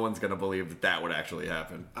silly, no one's going to believe that would actually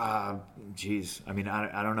happen? Geez, I mean,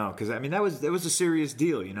 I don't know, because I mean, that was a serious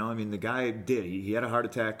deal, I mean, the guy did. He had a heart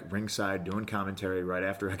attack ringside doing commentary right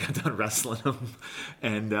after I got done wrestling him,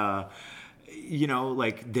 and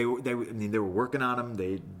like they were working on him.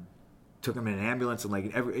 They took him in an ambulance, and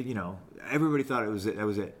like everybody thought that was it.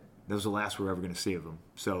 That was the last we were ever going to see of him.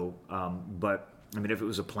 So, but I mean, if it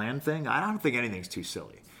was a planned thing, I don't think anything's too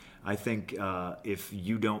silly. I think if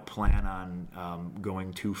you don't plan on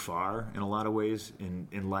going too far in a lot of ways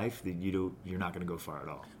in life, that you're not going to go far at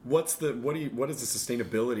all. What is the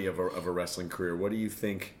sustainability of a wrestling career? What do you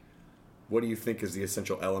think is the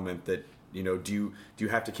essential element that do you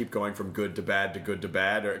have to keep going from good to bad to good to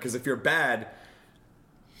bad? Or because if you're bad,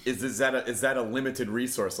 is that a limited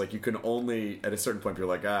resource? Like, you can only at a certain point you're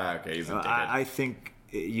like, okay, he's a dickhead. I think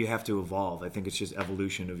you have to evolve. I think it's just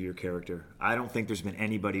evolution of your character. I don't think there's been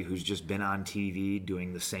anybody who's just been on TV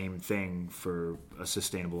doing the same thing for a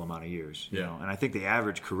sustainable amount of years. You know? And I think the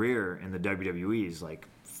average career in the WWE is like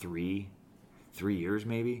 3 years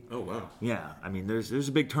maybe. Oh, wow. Yeah, I mean, there's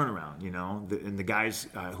a big turnaround, and the guys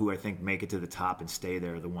who I think make it to the top and stay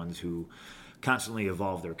there are the ones who constantly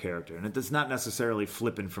evolve their character, and it's not necessarily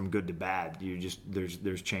flipping from good to bad.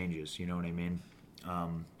 There's changes. You know what I mean?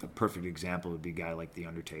 A perfect example would be a guy like The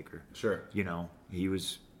Undertaker. Sure. He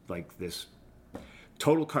was like this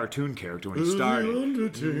total cartoon character when he started. The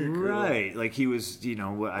Undertaker. Right. Like, he was, I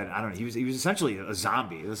don't know. He was essentially a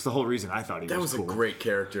zombie. That's the whole reason I thought he was cool. That was a great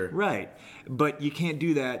character. Right. But you can't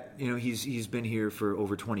do that. He's been here for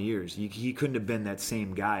over 20 years. He couldn't have been that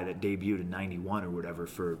same guy that debuted in 91 or whatever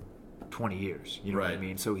for 20 years, what I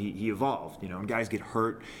mean? So he evolved, and guys get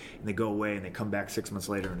hurt and they go away and they come back 6 months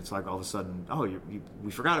later, and it's like all of a sudden,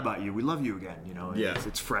 we forgot about you, we love you again,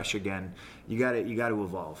 it's fresh again. You got to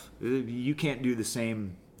evolve. You can't do the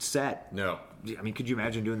same set. No. I mean, could you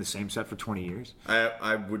imagine doing the same set for 20 years?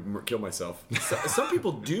 I would kill myself. Some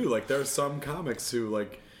people do. Like, there are some comics who,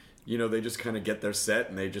 like, they just kind of get their set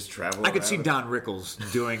and they just travel. I could see Don Rickles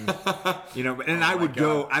doing, and I would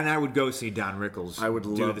go see Don Rickles. I would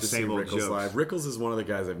love the to same see old Rickles jokes. Live. Rickles is one of the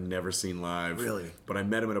guys I've never seen live. Really? But I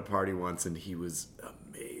met him at a party once, and he was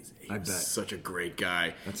amazing. He was such a great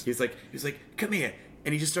guy. He was like, come here,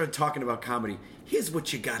 and he just started talking about comedy. Here's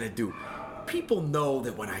what you gotta do. People know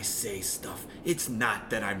that when I say stuff, it's not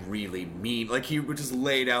that I'm really mean. Like, he just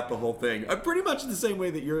laid out the whole thing, pretty much the same way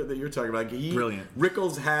that you're talking about. Like, brilliant.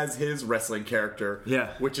 Rickles has his wrestling character,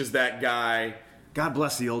 which is that guy. God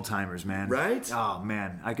bless the old timers, man. Right? Oh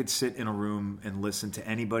man, I could sit in a room and listen to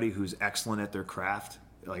anybody who's excellent at their craft.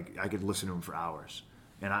 Like, I could listen to them for hours.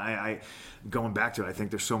 And I going back to it, I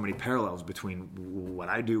think there's so many parallels between what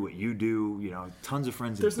I do, what you do. Tons of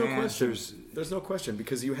friends in bands. There's no question,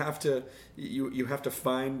 because you have to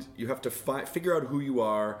figure out who you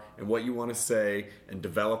are and what you want to say and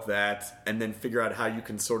develop that, and then figure out how you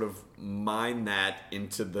can sort of mine that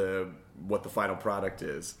into what the final product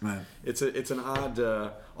is. Right. It's an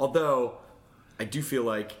odd. Although I do feel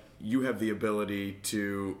like you have the ability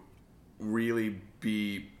to really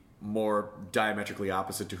be more diametrically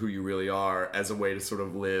opposite to who you really are, as a way to sort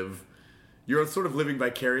of live. You're sort of living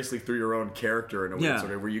vicariously through your own character in a way,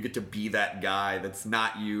 sort of, where you get to be that guy that's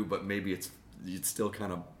not you, but maybe it's still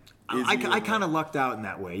kind of. I kind of lucked out in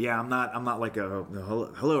that way. Yeah, I'm not like a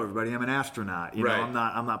hello everybody. I'm an astronaut. I'm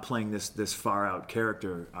not playing this far out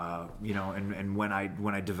character. And when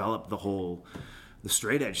I developed the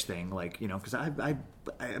straight edge thing, like, because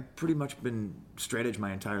I've pretty much been straight edge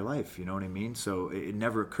my entire life, you know what I mean? So it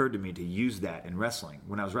never occurred to me to use that in wrestling.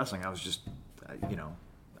 When I was wrestling, I was just, I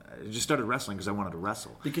just started wrestling because I wanted to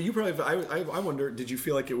wrestle. Because you probably, I wonder, did you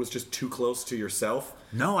feel like it was just too close to yourself?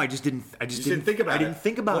 No, I just didn't. I didn't think about it. I didn't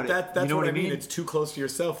think about it. That's what I mean. It's too close to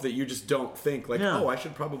yourself that you just don't think like, I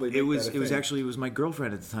should probably. Make it was my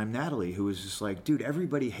girlfriend at the time, Natalie, who was just like, dude,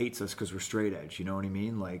 everybody hates us because we're straight edge. You know what I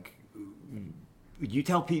mean? Like, you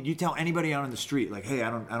tell anybody out on the street, like, hey,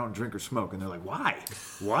 I don't drink or smoke, and they're like, why?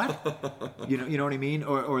 What? you know what I mean?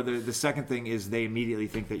 Or the second thing is they immediately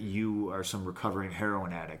think that you are some recovering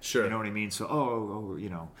heroin addict. Sure. You know what I mean? So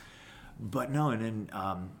But no, and then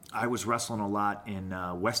I was wrestling a lot in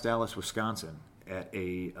West Allis, Wisconsin, at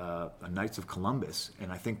a Knights of Columbus,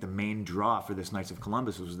 and I think the main draw for this Knights of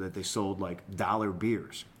Columbus was that they sold like dollar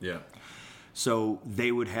beers. Yeah. So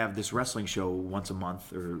they would have this wrestling show once a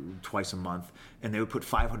month or twice a month, and they would put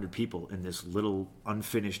 500 people in this little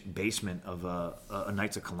unfinished basement of a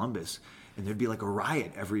Knights of Columbus, and there'd be like a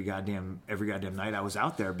riot every goddamn night I was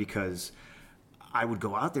out there, because I would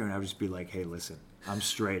go out there and I would just be like, hey, listen, I'm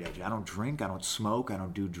straight edge. I don't drink, I don't smoke, I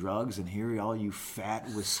don't do drugs, and here are all you fat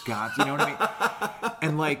Wisconsin, you know what I mean?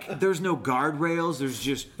 And like, there's no guardrails, there's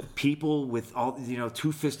just people with all,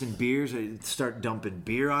 two-fisting beers. They'd start dumping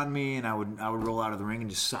beer on me, and I would roll out of the ring and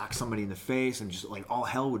just sock somebody in the face, and just like all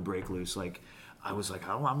hell would break loose. Like, I was like,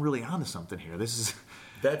 oh, I'm really onto something here. This is...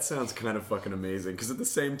 That sounds kind of fucking amazing, because at the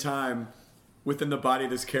same time, within the body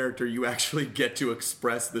of this character, you actually get to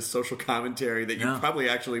express this social commentary that you probably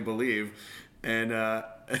actually believe, and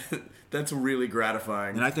that's really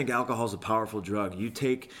gratifying. And I think alcohol is a powerful drug. You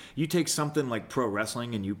take something like pro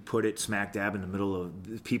wrestling and you put it smack dab in the middle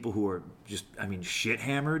of people who are just, shit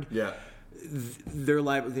hammered. Yeah. They're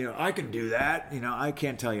like, I can do that. I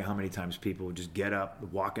can't tell you how many times people would just get up,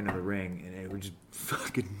 walk into the ring, and it would just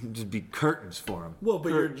fucking just be curtains for them. Well,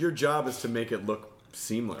 but your job is to make it look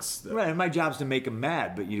seamless, right? And my job's to make them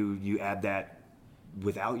mad, but you add that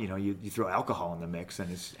without, you throw alcohol in the mix, and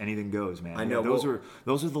it's anything goes, man. I know those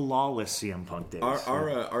are the lawless CM Punk days.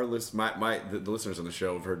 Our list, the listeners on the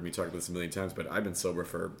show have heard me talk about this a million times, but I've been sober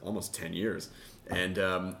for almost 10 years,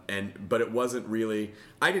 but it wasn't really.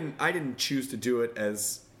 I didn't choose to do it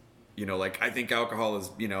as, like I think alcohol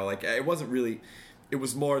is, like it wasn't really. It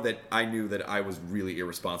was more that I knew that I was really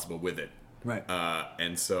irresponsible with it. Right.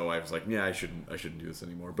 And so I was like, yeah, I shouldn't do this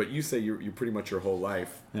anymore. But you say you pretty much your whole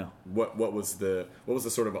life. Yeah. What was the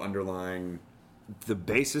sort of underlying? The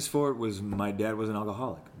basis for it was my dad was an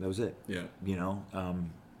alcoholic. That was it. Yeah.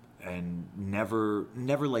 And never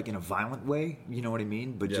like in a violent way. You know what I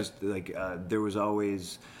mean? But just like there was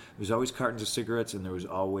always cartons of cigarettes, and there was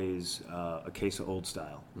always a case of Old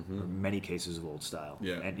Style, or many cases of Old Style.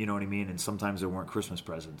 Yeah. And you know what I mean? And sometimes there weren't Christmas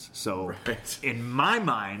presents. So right. In my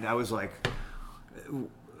mind, I was like,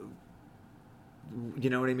 you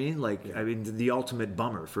know what I mean? Like, the ultimate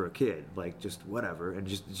bummer for a kid, like just whatever. And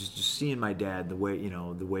just seeing my dad the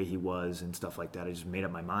way he was and stuff like that, I just made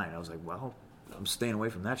up my mind. I was like, well, I'm staying away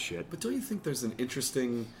from that shit. But don't you think there's an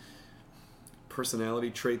interesting personality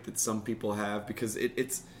trait that some people have? Because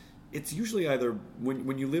it's usually either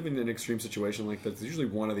when you live in an extreme situation like that, it's usually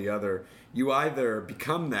one or the other. You either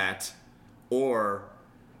become that, or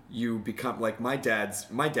you become like my dad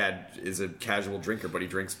is a casual drinker, but he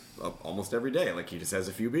drinks almost every day. Like, he just has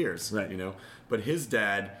a few beers, right? But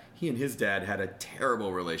he and his dad had a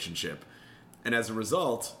terrible relationship, and as a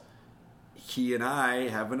result, he and I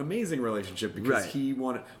have an amazing relationship because he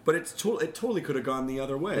wanted, but it totally could have gone the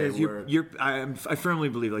other way. I firmly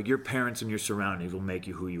believe like your parents and your surroundings will make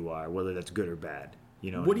you who you are, whether that's good or bad.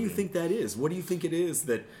 What do you think that is? What do you think it is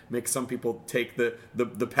that makes some people take the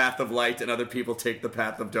path of light and other people take the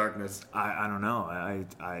path of darkness? I don't know.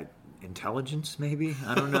 I intelligence maybe.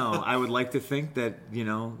 I don't know. I would like to think that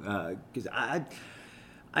because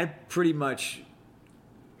I pretty much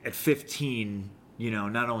at 15.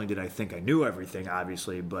 Not only did I think I knew everything,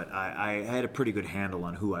 obviously, but I had a pretty good handle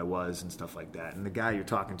on who I was and stuff like that. And the guy you're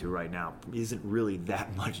talking to right now isn't really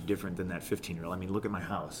that much different than that 15-year-old. I mean, look at my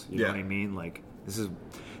house. You know what I mean? Like, this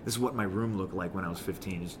is what my room looked like when I was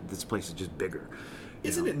 15. This place is just bigger.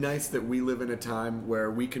 Isn't it nice that we live in a time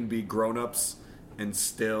where we can be grown-ups and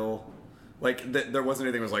still... Like, there wasn't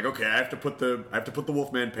anything that was like, okay, I have to put the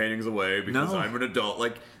Wolfman paintings away because I'm an adult.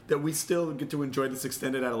 Like, that we still get to enjoy this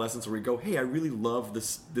extended adolescence where we go, hey, I really love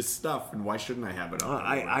this stuff, and why shouldn't I have it?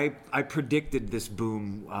 I predicted this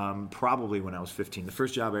boom probably when I was 15. The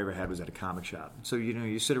first job I ever had was at a comic shop. So,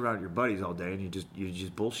 you sit around with your buddies all day and you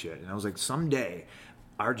just bullshit. And I was like, someday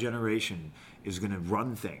our generation is going to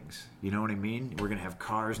run things. You know what I mean? We're going to have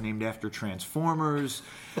cars named after Transformers.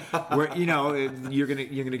 Where you're going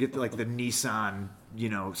to get like the Nissan,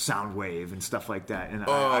 Soundwave and stuff like that. And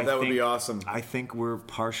that would be awesome. I think we're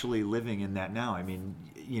partially living in that now. I mean,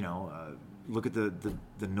 look at the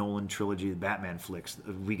Nolan trilogy, the Batman flicks.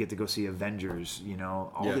 We get to go see Avengers.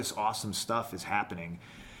 All this awesome stuff is happening.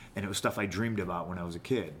 And it was stuff I dreamed about when I was a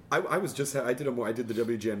kid. I did the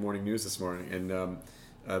WGN Morning News this morning, and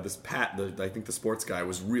this Pat, I think the sports guy,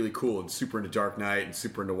 was really cool and super into Dark Knight and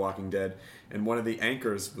super into Walking Dead. And one of the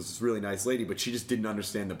anchors was this really nice lady, but she just didn't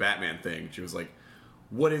understand the Batman thing. She was like,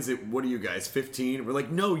 what is it? What are you guys, 15? We're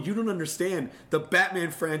like, no, you don't understand. The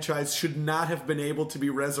Batman franchise should not have been able to be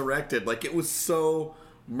resurrected. Like, it was so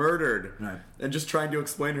murdered, right. and just trying to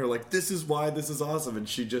explain to her like this is why this is awesome, and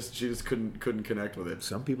she just couldn't connect with it.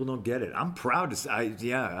 Some people don't get it. I'm proud to say,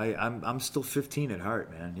 I'm still 15 at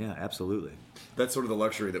heart, man. Yeah, absolutely. That's sort of the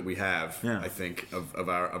luxury that we have, I think, of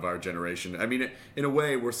our generation. I mean, in a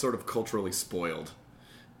way, we're sort of culturally spoiled.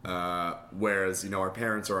 Whereas, our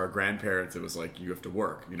parents or our grandparents, it was like, you have to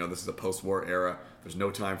work. This is a post-war era. There's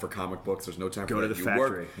no time for comic books. There's no time go for to that. the You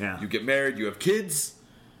factory. work, yeah. you get married, you have kids.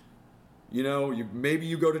 Maybe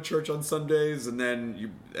you go to church on Sundays and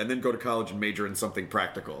then go to college and major in something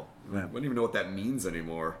practical. Right. I don't even know what that means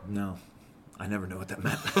anymore. No. I never know what that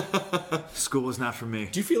meant. School is not for me.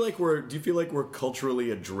 Do you feel like we're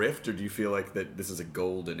culturally adrift, or do you feel like that this is a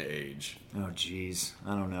golden age? Oh, geez,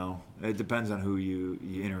 I don't know. It depends on who you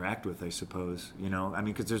interact with, I suppose.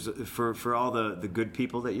 Because there's for all the good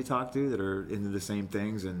people that you talk to that are into the same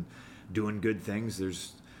things and doing good things.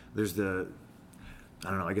 There's the, I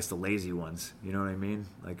don't know, I guess the lazy ones. You know what I mean?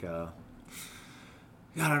 Like, I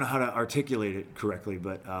don't know how to articulate it correctly,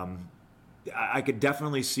 but. I could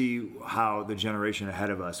definitely see how the generation ahead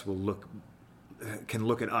of us can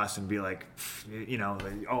look at us and be like,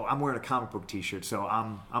 oh, I'm wearing a comic book T-shirt, so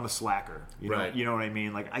I'm a slacker. Right. You know what I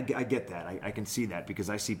mean? Like I get that. I can see that because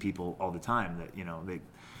I see people all the time that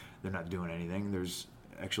they're not doing anything. There's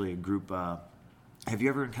actually a group. Have you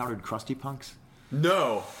ever encountered crusty punks?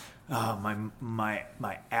 No. My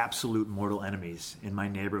absolute mortal enemies in my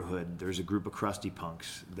neighborhood. There's a group of crusty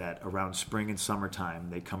punks that around spring and summertime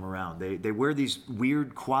they come around. They wear these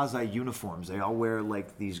weird quasi uniforms. They all wear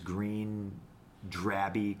like these green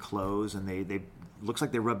drabby clothes, and they looks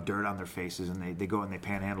like they rub dirt on their faces, and they go and they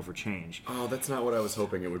panhandle for change. Oh, that's not what I was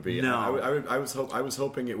hoping it would be. No, I was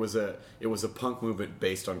hoping it was a punk movement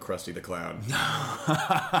based on Krusty the Clown.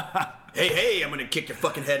 Hey, I'm gonna kick your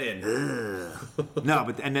fucking head in. No,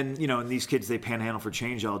 but and then and these kids they panhandle for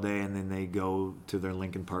change all day, and then they go to their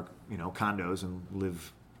Lincoln Park condos and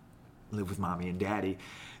live with mommy and daddy.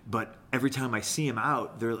 But every time I see them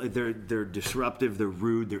out, they're disruptive, they're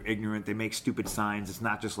rude, they're ignorant, they make stupid signs. It's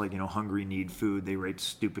not just like hungry need food. They write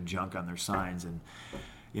stupid junk on their signs, and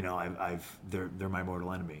they're my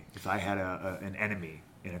mortal enemy. If I had an enemy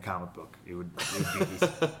in a comic book, it would be these.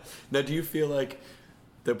 Now, do you feel like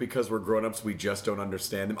that because we're grown-ups we just don't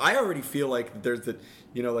understand them? I already feel like there's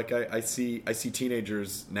like I see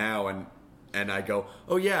teenagers now and I go,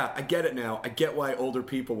 oh yeah, I get it now. I get why older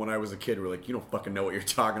people when I was a kid were like, you don't fucking know what you're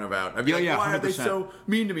talking about. I'd be like, why 100%. Are they so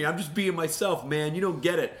mean to me? I'm just being myself, man. You don't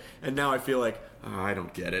get it. And now I feel like, oh, I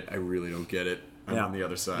don't get it. I really don't get it. I'm on the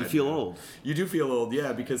other side. You feel old. You do feel old,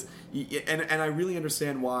 yeah, because and I really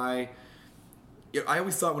understand why. I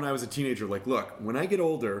always thought when I was a teenager, like, look, when I get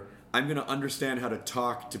older, I'm going to understand how to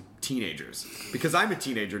talk to teenagers because I'm a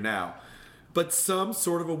teenager now. But some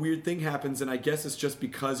sort of a weird thing happens, and I guess it's just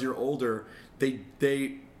because you're older, they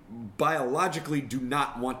biologically do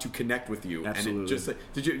not want to connect with you. Absolutely. And it just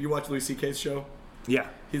did you watch Louis C.K.'s show? Yeah.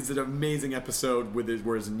 He's an amazing episode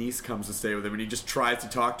where his niece comes to stay with him, and he just tries to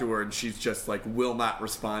talk to her, and she's just like will not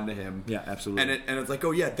respond to him. Yeah, absolutely. And it's like,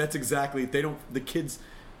 oh yeah, that's exactly. The kids.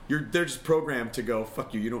 They're just programmed to go,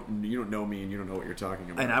 fuck you. You don't know me, and you don't know what you're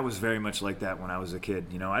talking about. And I was very much like that when I was a kid.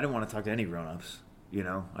 I didn't want to talk to any grown-ups.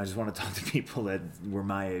 I just want to talk to people that were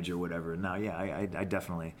my age or whatever. Now, yeah, I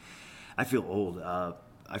definitely, I feel old.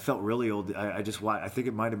 I felt really old. I think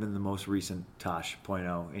it might have been the most recent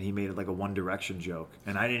Tosh.0, and he made it like a One Direction joke,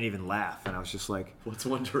 and I didn't even laugh, and I was just like, "What's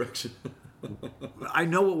One Direction?" I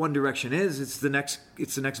know what One Direction is. It's the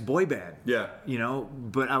next boy band. Yeah.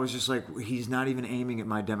 But I was just like, he's not even aiming at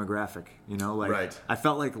my demographic. Right. I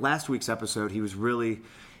felt like last week's episode, he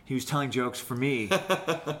was telling jokes for me,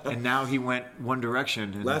 and now he went One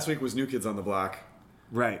Direction. And last week was New Kids on the Block.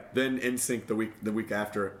 Right. Then NSYNC the week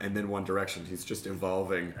after, and then One Direction. He's just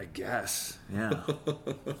evolving. I guess. Yeah.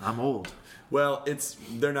 I'm old. Well,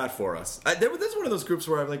 they're not for us. That's one of those groups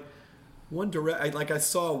where I'm like, I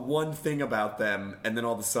saw one thing about them, and then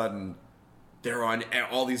all of a sudden, they're on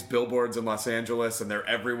all these billboards in Los Angeles, and they're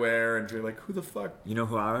everywhere, and you're like, who the fuck? You know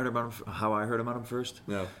how I heard about them first?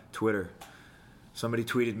 No. Twitter. Somebody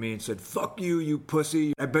tweeted me and said, fuck you, you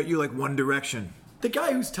pussy. I bet you like One Direction. The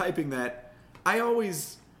guy who's typing that,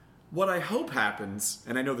 what I hope happens,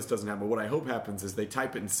 and I know this doesn't happen, but what I hope happens is they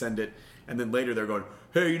type it and send it, and then later they're going,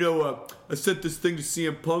 hey, I sent this thing to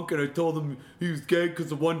CM Punk, and I told him he was gay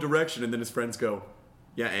because of One Direction, and then his friends go,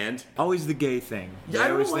 yeah, and? Always the gay thing. Yeah,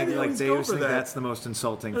 I always think that's the most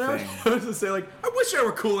insulting thing. I was going to say, I wish I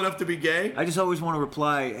were cool enough to be gay. I just always want to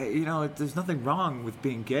reply, hey, there's nothing wrong with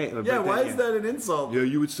being gay. Yeah, why is that an insult? Yeah,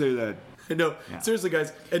 you would say that. No, seriously,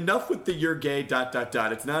 guys, enough with the "you're gay." ...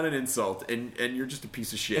 It's not an insult, and you're just a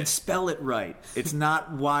piece of shit. And spell it right. It's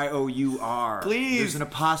not Y-O-U-R. Please. There's an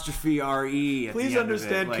apostrophe R-E at Please the end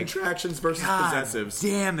understand of it. contractions versus God possessives.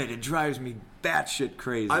 Damn it! It drives me batshit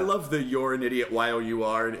crazy. I love the "you're an idiot,"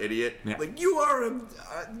 Y-O-U-R, an idiot. Yeah. Like, you are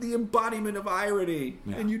the embodiment of irony,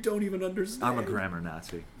 and you don't even understand. I'm a grammar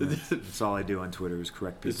Nazi. That's all I do on Twitter is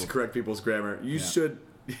correct people. It's correct people's grammar. You should...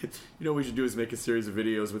 You know what we should do is make a series of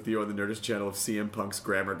videos with you on the Nerdist channel of CM Punk's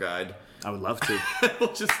grammar guide. I would love to.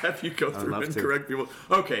 We'll just have you go through and to. correct people.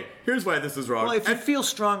 Okay, here's why this is wrong. Well, if you feel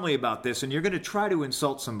strongly about this and you're going to try to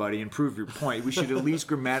insult somebody and prove your point, we should at least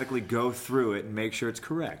grammatically go through it and make sure it's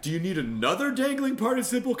correct. Do you need another dangling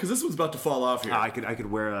participle? Because this one's about to fall off here. I could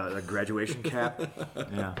wear a graduation cap.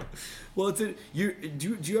 Yeah. Well, do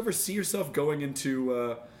you ever see yourself going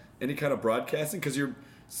into any kind of broadcasting? Because you're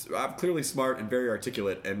clearly smart and very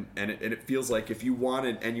articulate, and it feels like if you want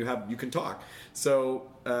it and you can talk. So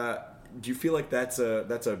do you feel like that's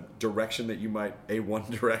a direction that you might one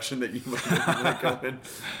direction that you might go in?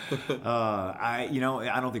 I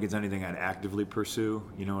don't think it's anything I'd actively pursue.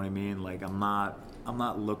 You know what I mean? Like I'm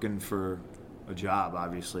not looking for a job,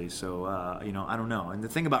 obviously. So I don't know. And the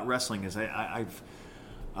thing about wrestling is I've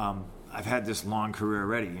had this long career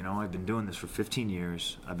already. You know, I've been doing this for 15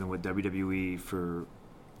 years. I've been with WWE for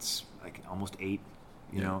like almost 8.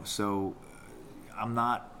 You know, so I'm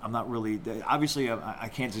not really. Obviously, I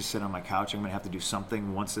can't just sit on my couch. I'm going to have to do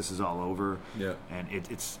something once this is all over. Yeah. And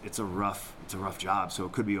it's a rough job. So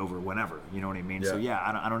it could be over whenever. You know what I mean? Yeah. So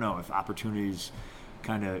I don't know if opportunities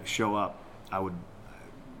kind of show up. I would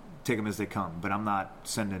take them as they come, but I'm not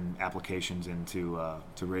sending applications into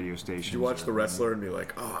to radio stations. Did you watch The Wrestler and be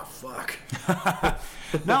like, oh fuck?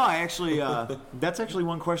 No, I actually that's actually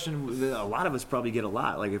one question that a lot of us probably get a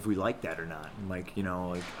lot, like if we like that or not. And like, you know,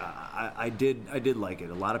 like I did like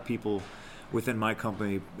it. A lot of people within my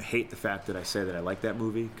company hate the fact that I say that I like that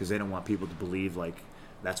movie because they don't want people to believe like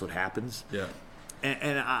that's what happens. Yeah.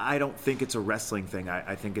 And I don't think it's a wrestling thing.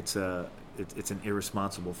 I think it's an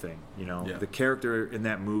irresponsible thing. You know, the character in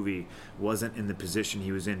that movie wasn't in the position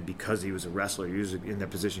he was in because he was a wrestler. He was in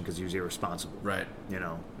that position because he was irresponsible. Right. You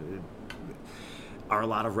know, are a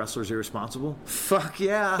lot of wrestlers irresponsible? Fuck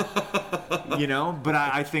yeah. You know, but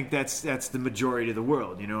I think that's the majority of the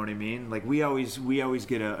world. You know what I mean? Like we always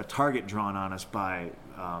get a target drawn on us by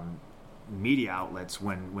media outlets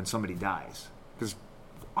when somebody dies, because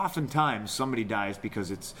oftentimes somebody dies because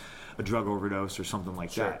it's a drug overdose or something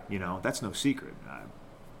like that. You know, that's no secret.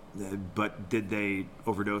 But did they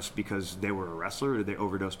overdose because they were a wrestler, or did they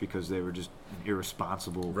overdose because they were just an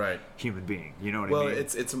irresponsible human being? You know what I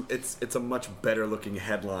mean? Well, it's a much better looking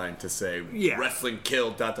headline to say wrestling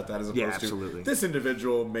killed ... as opposed to this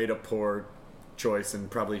individual made a poor choice and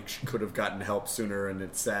probably could have gotten help sooner, and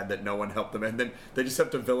it's sad that no one helped them, and then they just have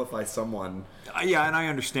to vilify someone. Yeah, and I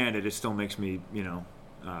understand it. It still makes me,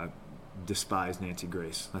 despise Nancy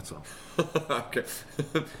Grace. That's all. Okay.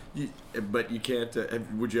 But you can't.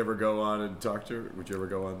 Would you ever go on and talk to her? Would you ever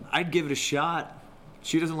go on? I'd give it a shot.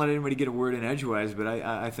 She doesn't let anybody get a word in edgewise, but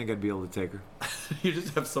I think I'd be able to take her. You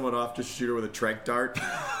just have someone off to shoot her with a tranq dart,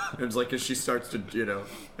 and it's like as she starts to,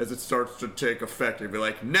 as it starts to take effect, you'd be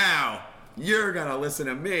like, now you're gonna listen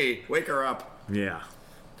to me. Wake her up. Yeah.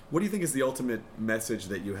 What do you think is the ultimate message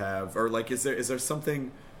that you have, or like, is there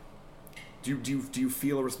something? Do you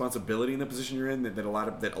feel a responsibility in the position you're in that a lot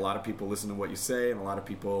of people listen to what you say and a lot of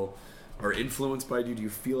people are influenced by you? Do you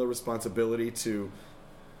feel a responsibility to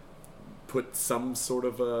put some sort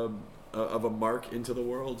of a mark into the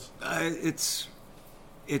world?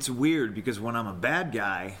 It's weird because when I'm a bad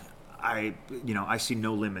guy, I see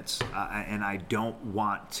no limits, and I don't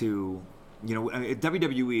want to.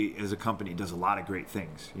 WWE as a company does a lot of great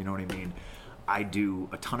things. You know what I mean? I do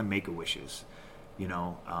a ton of Make-A-Wishes.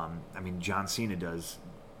 John Cena does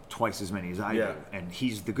twice as many as I do, and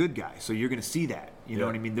he's the good guy. So you're going to see that. You know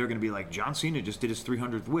what I mean? They're going to be like, John Cena just did his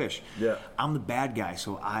 300th wish. Yeah. I'm the bad guy,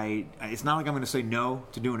 so it's not like I'm going to say no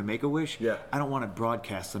to doing a Make-A-Wish. Yeah. I don't want to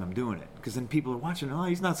broadcast that I'm doing it, because then people are watching. Oh,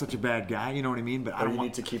 he's not such a bad guy. You know what I mean? But I don't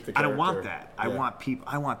want to keep the character. I don't want that. I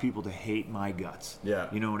want people to hate my guts. Yeah.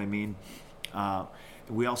 You know what I mean?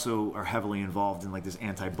 We also are heavily involved in like this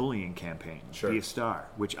anti-bullying campaign, Be a Star,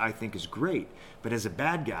 which I think is great. But as a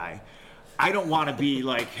bad guy, I don't want to be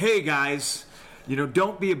like, hey guys,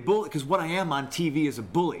 don't be a bully, because what I am on TV is a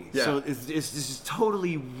bully. Yeah. So it's just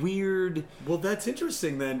totally weird. Well, that's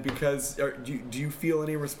interesting then, because do you feel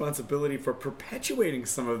any responsibility for perpetuating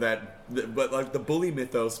some of that, but like the bully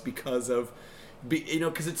mythos, because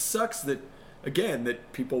it sucks that, again,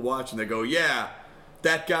 that people watch and they go, yeah,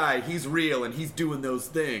 that guy, he's real and he's doing those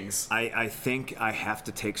things. I think I have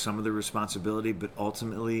to take some of the responsibility, but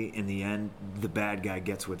ultimately, in the end, the bad guy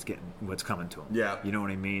gets what's coming to him. Yeah, you know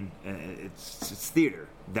what I mean. It's theater.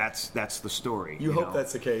 That's the story. You hope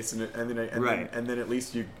that's the case, and then at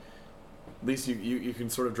least you can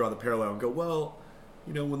sort of draw the parallel and go, well,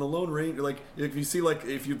 you know, when the Lone Ranger, like, if you see, like,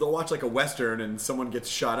 if you watch like a Western and someone gets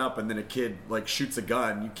shot up and then a kid like shoots a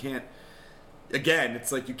gun, you can't. Again,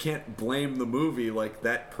 it's like you can't blame the movie, like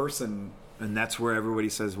that person. And that's where everybody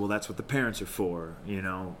says, well, that's what the parents are for, you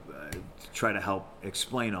know, to try to help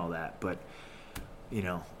explain all that. But, you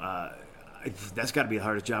know, that's got to be the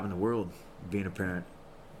hardest job in the world, being a parent.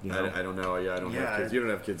 You know? I don't know. Yeah, I don't have kids. You don't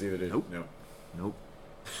have kids either, do you? Nope.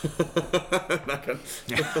 Not gonna.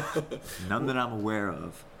 None that I'm aware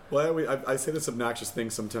of. Well, I say this obnoxious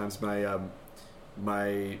thing sometimes. My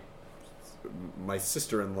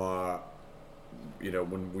sister-in-law, you know,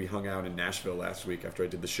 when we hung out in Nashville last week after I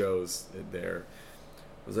did the shows there,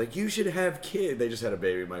 was like, you should have kids. They just had a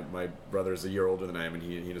baby. My brother's a year older than I am, and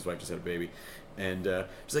he and his wife just had a baby. And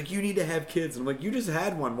she's like, you need to have kids. And I'm like, you just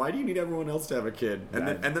had one. Why do you need everyone else to have a kid?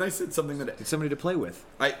 And then I said something that... It's somebody to play with.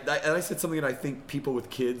 I said something that I think people with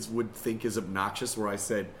kids would think is obnoxious, where I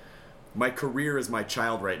said, my career is my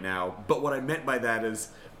child right now. But what I meant by that is...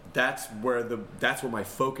 That's where my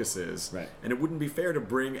focus is, right. And it wouldn't be fair to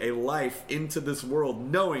bring a life into this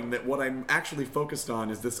world knowing that what I'm actually focused on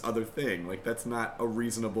is this other thing. Like, that's not a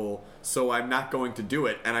reasonable. So I'm not going to do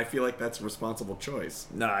it, and I feel like that's a responsible choice.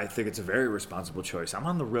 No, I think it's a very responsible choice. I'm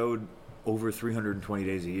on the road over 320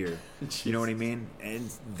 days a year. You know what I mean?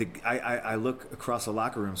 And I look across the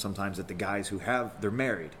locker room sometimes at the guys who they're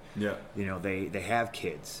married. Yeah. You know, they have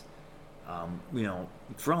kids. You know,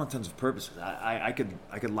 for all intents and purposes, I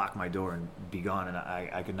could lock my door and be gone, and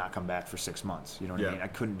I could not come back for 6 months. You know what I mean? I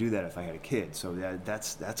couldn't do that if I had a kid. So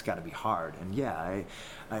that's got to be hard. And yeah,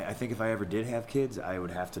 I think if I ever did have kids, I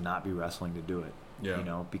would have to not be wrestling to do it. Yeah. You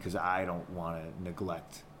know, because I don't want to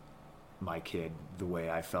neglect my kid the way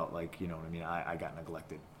I felt like, you know what I mean? I got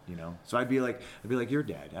neglected. You know, so I'd be like your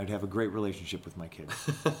dad. I'd have a great relationship with my kids.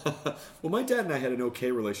 Well, my dad and I had an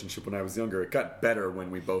okay relationship when I was younger. It got better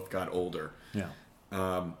when we both got older. Yeah.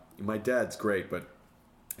 My dad's great, but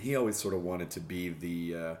he always sort of wanted to be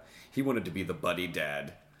the buddy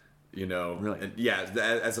dad. You know, really? And yeah,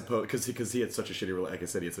 as opposed because he had such a shitty, like I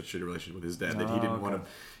said, he had such a shitty relationship with his dad that he didn't want to.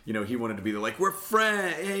 You know, he wanted to be like, we're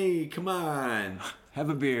friends. Hey, come on, have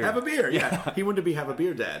a beer. Have a beer. Yeah, he wanted to be have a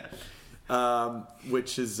beer dad.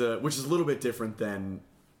 Which is a little bit different than,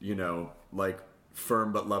 you know, like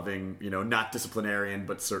firm but loving, you know, not disciplinarian,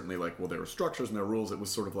 but certainly like, well, there were structures and there were rules. It was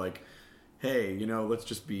sort of like, hey, you know, let's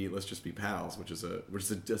just be pals, which is a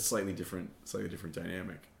slightly different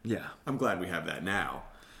dynamic. Yeah, I'm glad we have that now.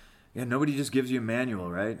 Yeah, nobody just gives you a manual,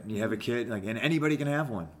 right? You have a kid, like, and anybody can have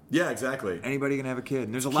one. Yeah, exactly. Anybody can have a kid,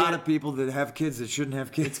 and there's a lot of people that have kids that shouldn't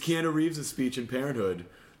have kids. It's Keanu Reeves' speech in Parenthood.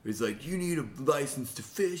 He's like, you need a license to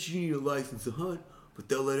fish, you need a license to hunt, but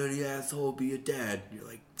they'll let any asshole be a dad. And you're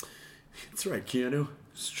like, that's right, Keanu.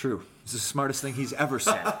 It's true. It's the smartest thing he's ever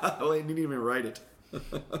said. Well, he didn't even write it.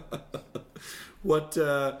 What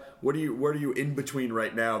are you in between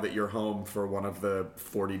right now that you're home for one of the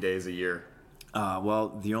 40 days a year?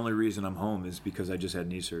 Well, the only reason I'm home is because I just had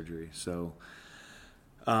knee surgery. So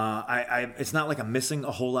it's not like I'm missing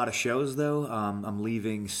a whole lot of shows, though. I'm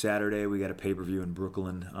leaving Saturday. We got a pay-per-view in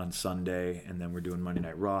Brooklyn on Sunday, and then we're doing Monday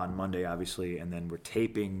Night Raw on Monday, obviously, and then we're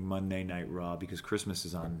taping Monday Night Raw because Christmas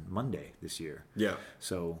is on Monday this year. Yeah.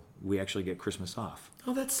 So we actually get Christmas off.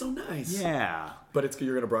 Oh, that's so nice. Yeah. But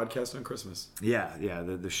you're going to broadcast on Christmas. Yeah.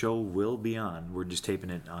 The show will be on. We're just taping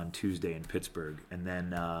it on Tuesday in Pittsburgh, and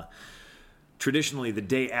then... traditionally, the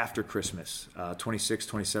day after Christmas, 26th,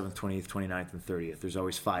 27th, 28th, 29th, and 30th, there's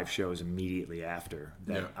always 5 shows immediately after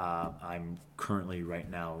that I'm currently right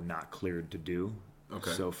now not cleared to do.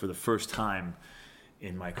 Okay. So for the first time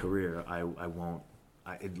in my career, I won't.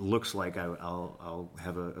 It looks like I'll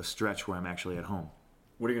have a stretch where I'm actually at home.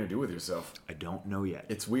 What are you going to do with yourself? I don't know yet.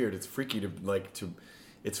 It's weird. It's freaky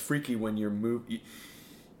It's freaky when you're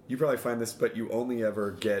You probably find this, but you only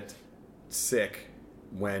ever get sick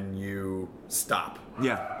when you stop.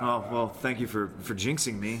 Yeah. Oh, well, thank you for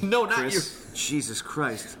jinxing me. No, not Chris. You. Jesus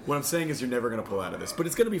Christ. What I'm saying is you're never going to pull out of this, but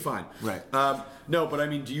it's going to be fine. Right. No, but I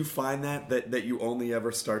mean, do you find that you only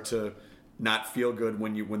ever start to not feel good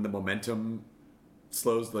when the momentum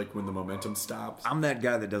slows, like when the momentum stops? I'm that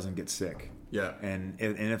guy that doesn't get sick. Yeah. And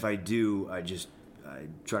if I do, I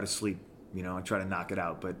try to sleep I try to knock it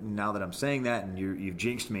out. But now that I'm saying that and you've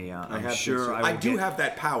jinxed me, I do have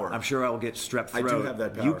that power. I'm sure I will get strep throat. I do have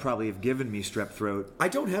that power. You probably have given me strep throat. I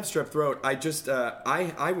don't have strep throat. I just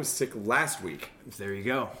I was sick last week. There you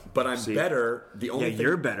go. But I'm better.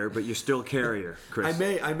 You're better, but you're still a carrier, Chris.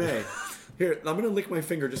 I may. Here, I'm gonna lick my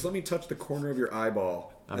finger. Just let me touch the corner of your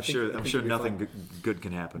eyeball. I'm sure nothing good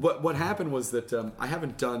can happen. What happened was that I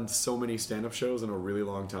haven't done so many stand-up shows in a really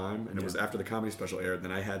long time, and it was after the comedy special aired.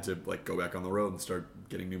 Then I had to go back on the road and start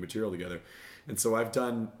getting new material together. And so I've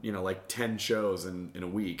done 10 shows in a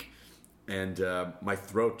week, and my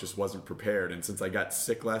throat just wasn't prepared. And since I got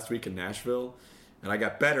sick last week in Nashville, and I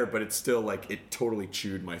got better, but it's still it totally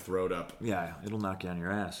chewed my throat up. Yeah, it'll knock you on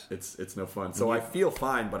your ass. It's no fun. So I feel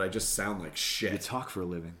fine, but I just sound like shit. You talk for a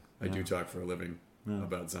living. I do talk for a living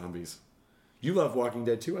about zombies. You love Walking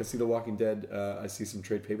Dead too. I see The Walking Dead. I see some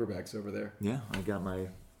trade paperbacks over there. Yeah, I got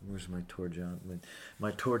where's my Tor Johnson?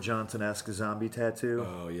 My Tor Johnson-esque zombie tattoo.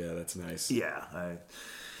 Oh yeah, that's nice. Yeah,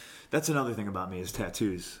 that's another thing about me is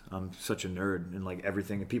tattoos. I'm such a nerd and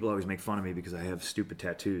everything. People always make fun of me because I have stupid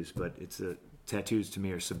tattoos, but tattoos to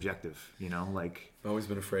me are subjective. I've always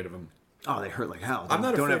been afraid of them. Oh, they hurt like hell. I'm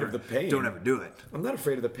not afraid of the pain. Don't ever do it. I'm not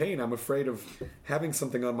afraid of the pain. I'm afraid of having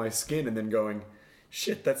something on my skin and then going,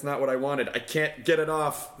 shit, that's not what I wanted. I can't get it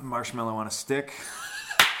off. Marshmallow on a stick.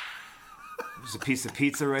 There's a piece of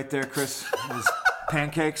pizza right there, Chris. There's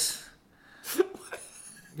pancakes.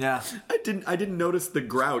 Yeah. I didn't notice the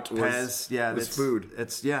grout was food.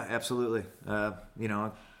 It's absolutely.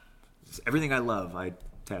 Everything I love, I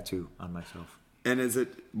tattoo on myself. And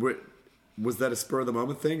was that a spur of the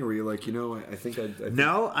moment thing, or were you I think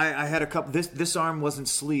No, I had a couple. This arm wasn't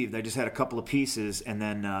sleeved. I just had a couple of pieces, and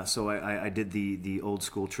then so I did the old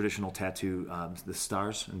school traditional tattoo, the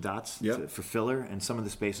stars and dots for filler, and some of the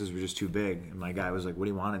spaces were just too big. And my guy was like, "What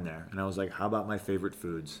do you want in there?" And I was like, "How about my favorite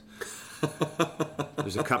foods?"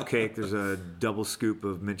 There's a cupcake. There's a double scoop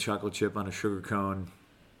of mint chocolate chip on a sugar cone.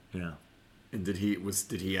 Yeah. And did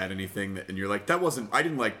he add anything and you're like, that wasn't, I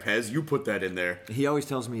didn't like Pez, you put that in there. He always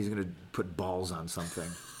tells me he's going to put balls on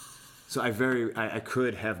something. So I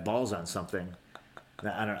could have balls on something.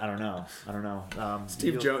 I don't know.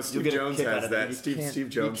 Steve Jones has that. Steve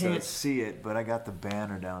Jones has. You can't see it, but I got the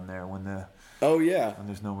banner down there when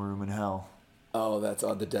there's no room in hell. Oh, that's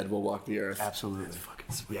on The Dead Will Walk the Earth. Absolutely. That's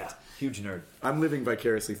fucking sweet. Yeah. Huge nerd. I'm living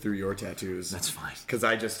vicariously through your tattoos. That's fine. Because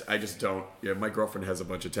I just don't. Yeah, my girlfriend has a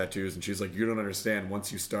bunch of tattoos, and she's like, you don't understand. Once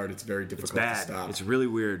you start, it's very difficult to stop. It's really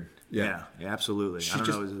weird. Yeah, absolutely. I don't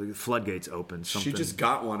know. The floodgates open. She just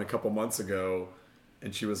got one a couple months ago,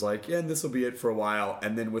 and she was like, yeah, and this will be it for a while.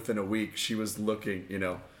 And then within a week, she was looking,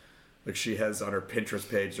 she has on her Pinterest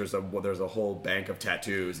page, there's a whole bank of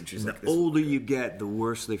tattoos, and she's like, the older you get, the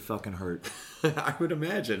worse they fucking hurt. I would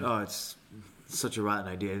imagine. Oh, it's such a rotten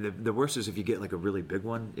idea. The worst is if you get a really big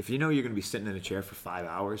one. If you know you're going to be sitting in a chair for 5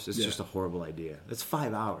 hours, it's just a horrible idea. That's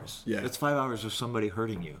 5 hours. Yeah. That's 5 hours of somebody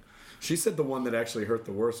hurting you. She said the one that actually hurt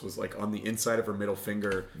the worst was on the inside of her middle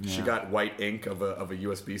finger. Yeah. She got white ink of a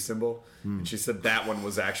USB symbol, and she said that one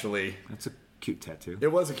was actually... That's a cute tattoo.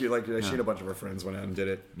 It was a cute, she and a bunch of her friends went out and did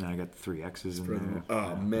it. Now I got 3 X's in there.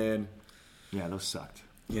 Oh, man. Yeah, those sucked.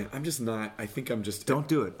 Yeah, I'm just not. I think I'm just... Don't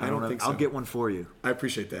do it. I don't think so. I'll get one for you. I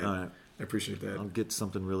appreciate that. All right. I appreciate that. I'll get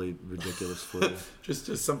something really ridiculous for you.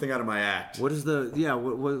 just something out of my act. What is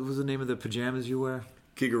what was the name of the pajamas you wear?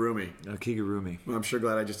 Kigurumi. Kigurumi. Well, I'm sure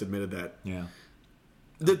glad I just admitted that. Yeah.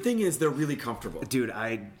 The thing is, they're really comfortable. Dude,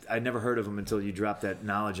 I never heard of them until you dropped that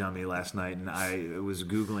knowledge on me last night, and I was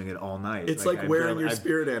Googling it all night. It's like wearing your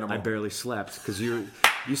spirit animal. I barely slept, because you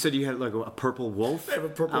said you had a purple wolf? I have a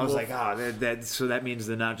purple wolf. I was like, so that means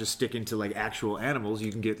they're not just sticking to actual animals.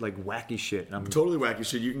 You can get wacky shit. Totally wacky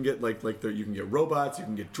shit. You can get you can get robots, you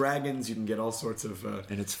can get dragons, you can get all sorts of...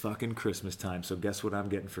 And it's fucking Christmas time, so guess what I'm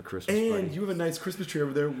getting for Christmas, and buddy? You have a nice Christmas tree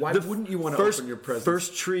over there. Why wouldn't you want to open your presents?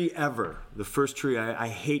 First tree ever. The first tree.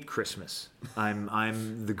 I hate Christmas.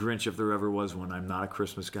 I'm the Grinch if there ever was one. I'm not a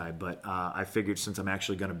Christmas guy, but I figured since I'm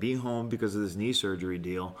actually going to be home because of this knee surgery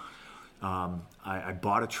deal, I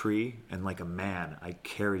bought a tree, and like a man, I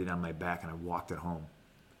carried it on my back and I walked it home.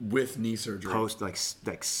 With knee surgery? Post, like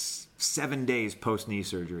 7 days post knee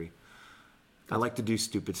surgery. I like to do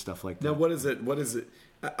stupid stuff like that. Now, what is it?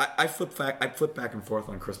 I flip back and forth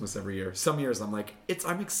on Christmas every year. Some years I'm like,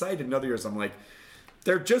 I'm excited. And other years I'm like,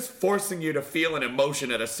 they're just forcing you to feel an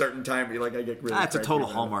emotion at a certain time. You're like, I get really. It's a total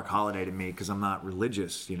Hallmark holiday to me because I'm not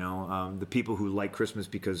religious. The people who like Christmas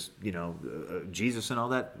because Jesus and all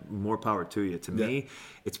that, more power to you. To me,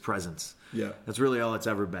 it's presents. Yeah, that's really all it's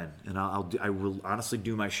ever been. And I will honestly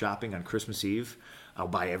do my shopping on Christmas Eve. I'll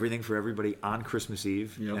buy everything for everybody on Christmas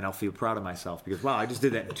Eve, and I'll feel proud of myself because, wow, I just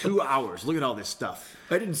did that in 2 hours. Look at all this stuff.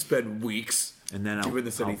 I didn't spend weeks and then giving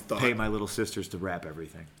this any thought. Pay my little sisters to wrap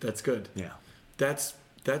everything. That's good. Yeah. That's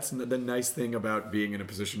the nice thing about being in a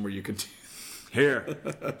position where you can... Here.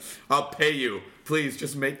 I'll pay you. Please,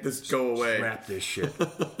 just make this go away. Just wrap this shit.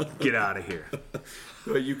 Get out of here.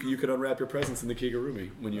 Well, you could unwrap your presents in the kigurumi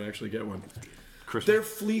when you actually get one. Christmas. They're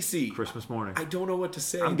fleecy. Christmas morning. I don't know what to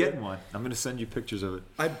say. I'm getting one. I'm going to send you pictures of it.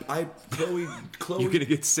 Chloe. You're going to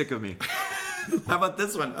get sick of me. How about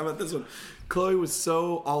this one? Chloe was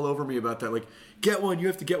so all over me about that. Like, get one. You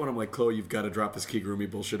have to get one. I'm like, Chloe, you've got to drop this kigurumi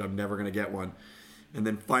bullshit. I'm never going to get one. And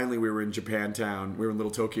then finally we were in Japantown. We were in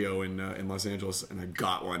Little Tokyo in Los Angeles, and I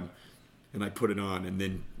got one. And I put it on, and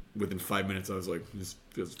then within 5 minutes I was like, this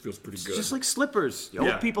feels pretty good. It's just like slippers.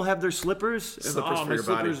 Old people have their slippers. Slippers for my your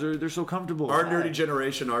slippers body. they're so comfortable. Our nerdy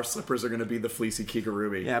generation, our slippers are going to be the fleecy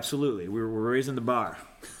kigurumi. Yeah, absolutely. We're raising the bar.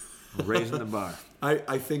 We're raising the bar.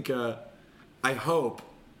 I think, I hope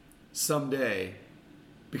someday,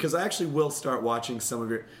 because I actually will start watching some of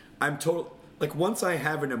your... Like, once I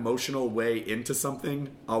have an emotional way into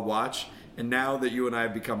something, I'll watch. And now that you and I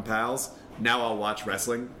have become pals, now I'll watch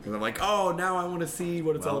wrestling. Because I'm like, oh, now I want to see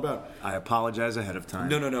what it's all about. I apologize ahead of time.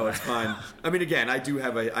 No, it's fine. I mean, again, I do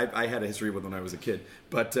have I had a history with when I was a kid.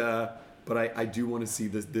 But I do want to see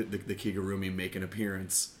the kigurumi make an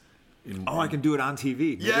appearance. I can do it on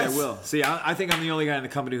TV. Maybe yes. I will. See, I think I'm the only guy in the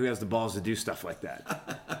company who has the balls to do stuff like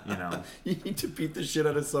that. You know, you need to beat the shit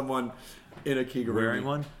out of someone in a kigurumi. Wearing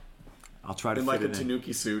one? I'll try to fit like it a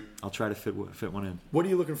Tanuki suit. I'll try to fit one in. What are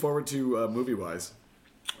you looking forward to movie-wise?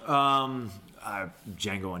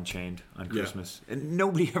 Django Unchained on Christmas. And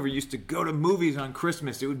nobody ever used to go to movies on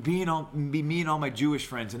Christmas. It would be me and all my Jewish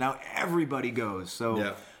friends, and now everybody goes.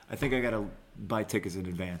 So I think I got to buy tickets in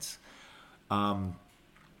advance.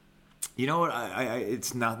 You know what?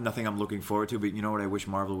 It's nothing I'm looking forward to, but you know what I wish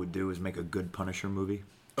Marvel would do is make a good Punisher movie.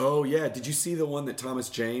 Oh, yeah. Did you see the one that Thomas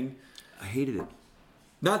Jane... I hated it.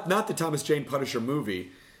 Not the Thomas Jane Punisher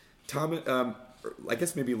movie. I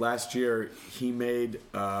guess maybe last year he made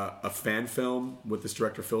a fan film with this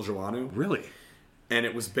director Phil Joannou. Really? And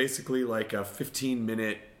it was basically like a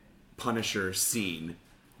 15-minute Punisher scene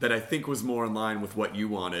that I think was more in line with what you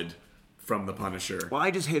wanted from the Punisher. Well,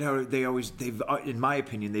 I just hate how they've in my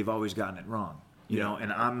opinion they've always gotten it wrong. You know,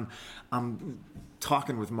 and I'm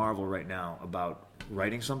talking with Marvel right now about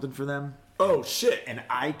writing something for them. Oh shit! And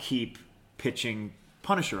I keep pitching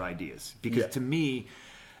Punisher ideas because to me,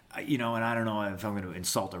 you know, and I don't know if I'm going to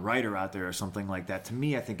insult a writer out there or something like that. To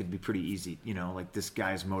me, I think it'd be pretty easy. You know, like this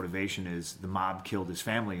guy's motivation is the mob killed his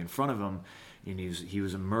family in front of him, and he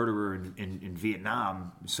was a murderer in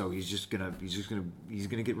Vietnam. So he's gonna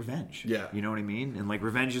get revenge. Yeah, you know what I mean? And like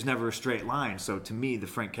revenge is never a straight line. So to me, the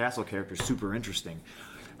Frank Castle character is super interesting.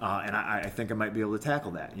 And I think I might be able to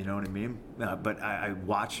tackle that, you know what I mean? But I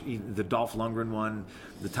watch the Dolph Lundgren one,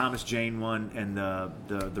 the Thomas Jane one, and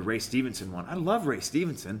the Ray Stevenson one. I love Ray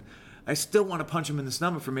Stevenson. I still want to punch him in the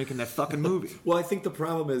stomach for making that fucking movie. Well, I think the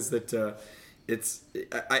problem is that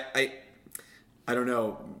I don't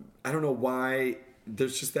know. I don't know why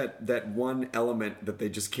there's just that one element that they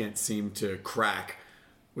just can't seem to crack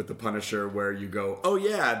with the Punisher where you go, oh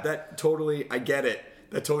yeah, that totally, I get it.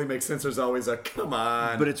 That totally makes sense. There's always a come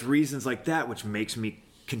on. But it's reasons like that which makes me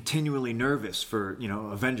continually nervous for, you know,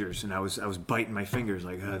 Avengers. And I was biting my fingers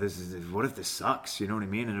like, what if this sucks? You know what I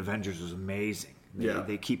mean? And Avengers was amazing.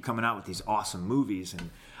 They keep coming out with these awesome movies, and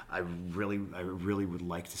I really would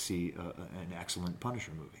like to see an excellent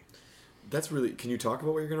Punisher movie. That's really. Can you talk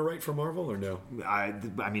about what you're going to write for Marvel or no? I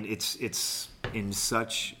mean, it's in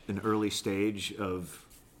such an early stage of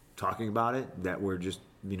talking about it that we're just,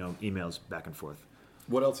 you know, emails back and forth.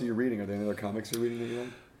 What else are you reading? Are there any other comics you're reading that you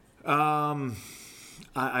like?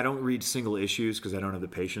 I don't read single issues because I don't have the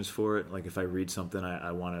patience for it. Like if I read something,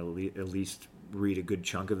 I want to at least read a good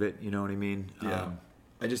chunk of it. You know what I mean? Yeah.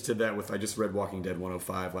 I just did that I just read Walking Dead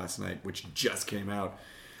 105 last night, which just came out.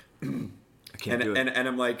 I can't do it. And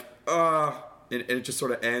I'm like, and it just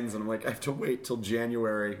sort of ends, and I'm like, I have to wait till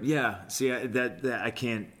January. Yeah. See, that I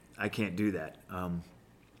can't do that.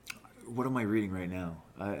 What am I reading right now?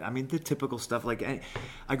 I mean, the typical stuff. Like,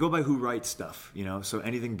 I go by who writes stuff, you know? So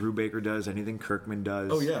anything Brubaker does, anything Kirkman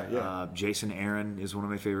does. Oh, yeah. Jason Aaron is one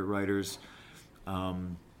of my favorite writers.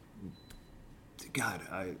 You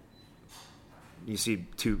see,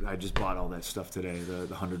 I just bought all that stuff today, the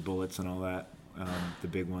 100 Bullets and all that, the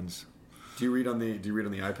big ones. Do you read on the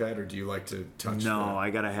iPad, or do you like to touch? No,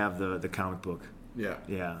 I got to have the comic book. Yeah.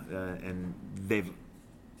 Yeah, and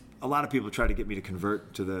a lot of people try to get me to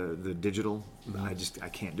convert to the digital. I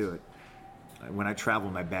can't do it. When I travel,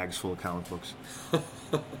 my bag's full of comic books.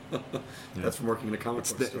 That's from working in a comic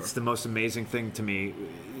book store. It's the most amazing thing to me,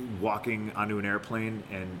 walking onto an airplane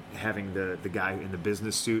and having the guy in the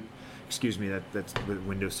business suit. Excuse me, that's the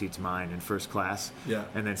window seat's mine in first class. Yeah.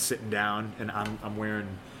 And then sitting down, and I'm wearing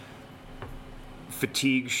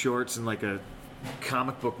fatigue shorts and like a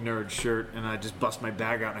comic book nerd shirt, and I just bust my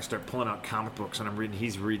bag out and I start pulling out comic books, and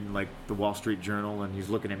he's reading like the Wall Street Journal, and he's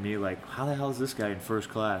looking at me like, how the hell is this guy in first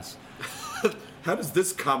class? How does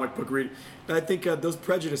this comic book read? I think those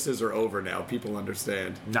prejudices are over now. People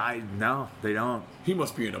understand. No, they don't. He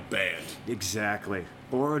must be in a band. Exactly.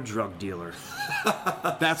 Or a drug dealer.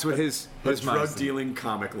 That's what his drug dealing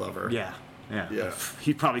comic lover. Yeah. Yeah.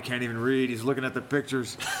 He probably can't even read. He's looking at the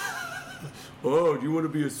pictures. Oh, do you want to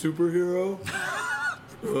be a superhero?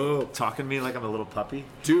 Oh, talking to me like I'm a little puppy.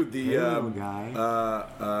 Dude, the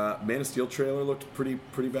guy. Man of Steel trailer looked pretty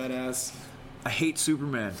badass. I hate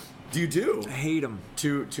Superman. Do you do? I hate him.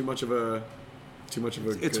 Too much of a.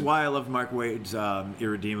 It's why I love Mark Waid's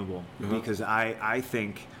Irredeemable, because I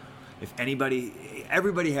think if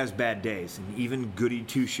everybody has bad days, and even goody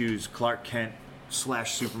two shoes Clark Kent /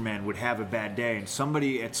 Superman would have a bad day, and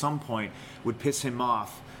somebody at some point would piss him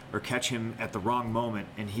off or catch him at the wrong moment,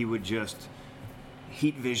 and he would just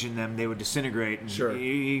heat vision them. They would disintegrate. And sure.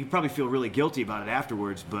 You probably feel really guilty about it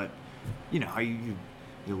afterwards, but you know how you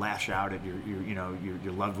lash out at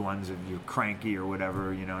your loved ones if you're cranky or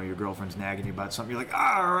whatever. You know, your girlfriend's nagging you about something. You're like,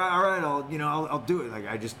 all right, I'll do it. Like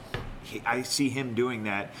I see him doing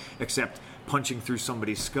that, except punching through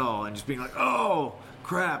somebody's skull and just being like, oh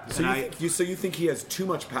crap. So you think he has too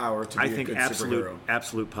much power to be a good superhero?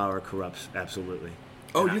 Absolute power corrupts. Absolutely.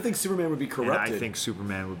 Oh, you think Superman would be corrupted? I think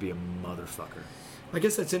Superman would be a motherfucker. I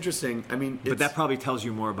guess that's interesting. I mean, but that probably tells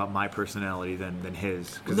you more about my personality than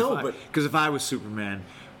his. Because if I was Superman,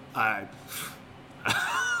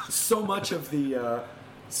 so much of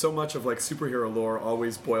like superhero lore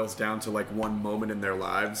always boils down to like one moment in their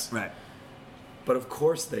lives, right? But of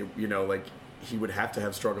course they, like he would have to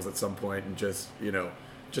have struggles at some point, and just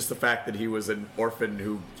the fact that he was an orphan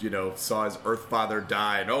who saw his Earth father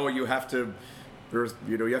die, and you have to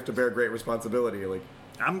bear great responsibility. Like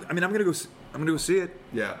I'm gonna go see it.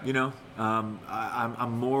 Yeah.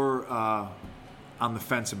 I'm more on the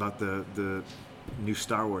fence about the new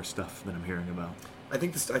Star Wars stuff that I'm hearing about. I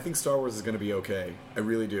think Star Wars is going to be okay. I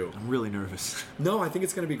really do. I'm really nervous. No, I think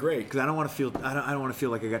it's going to be great because I don't want to feel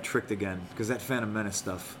like I got tricked again. Because that Phantom Menace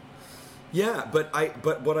stuff. Yeah, but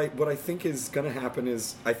what I think is going to happen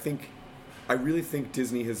is I really think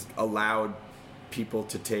Disney has allowed people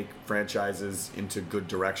to take franchises into good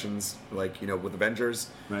directions, like with Avengers,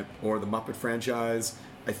 right, or the Muppet franchise.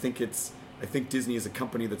 I think Disney is a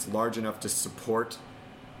company that's large enough to support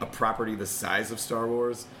a property the size of Star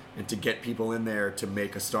Wars and to get people in there to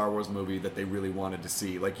make a Star Wars movie that they really wanted to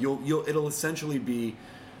see. Like it'll essentially be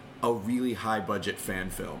a really high budget fan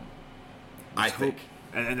film. I think.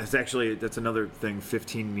 And that's another thing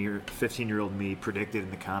 15-year-old me predicted in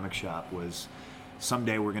the comic shop was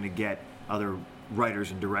someday we're going to get other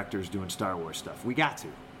writers and directors doing Star Wars stuff. We got to.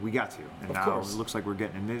 And now it looks like we're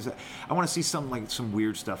getting it. I want to see some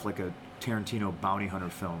weird stuff like a Tarantino bounty hunter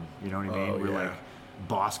film. You know what I mean? Where like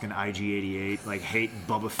Bosk and IG-88 like hate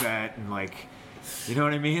Boba Fett and like, you know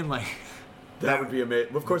what I mean? Like that would be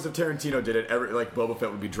amazing. Of course, if Tarantino did it, like Boba Fett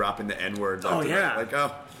would be dropping the N-words. Oh yeah,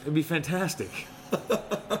 it'd be fantastic.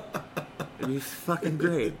 It'd be fucking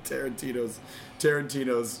great. Tarantino's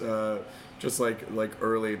just like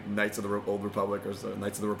early Knights of the Old Republic or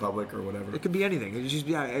Knights of the Republic or whatever. It could be anything. It could just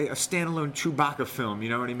be a standalone Chewbacca film. You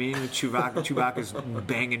know what I mean? Chewbacca's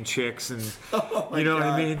banging chicks and what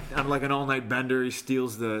I mean. On like an all-night bender, he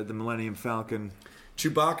steals the Millennium Falcon.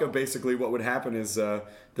 Chewbacca, basically, what would happen is there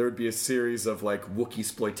would be a series of like Wookiee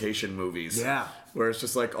exploitation movies. Yeah. Where it's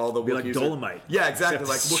just like all the Wookiees. Like Dolomite. Yeah, exactly.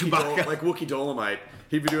 Like Wookiee Dolomite.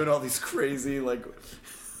 He'd be doing all these crazy like.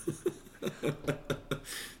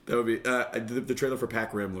 That would be the trailer for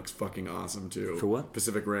Pac Rim looks fucking awesome too. For what?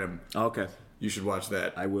 Pacific Rim. Oh, okay. You should watch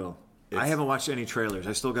that. I will. I haven't watched any trailers.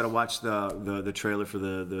 I still got to watch the trailer for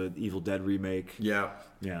the Evil Dead remake. Yeah.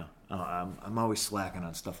 Yeah. I'm always slacking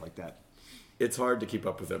on stuff like that. It's hard to keep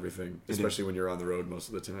up with everything, especially when you're on the road most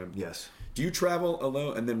of the time. Yes. Do you travel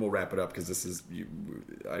alone? And then we'll wrap it up because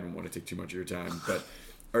I don't want to take too much of your time. But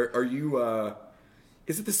are you?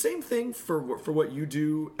 Is it the same thing for what you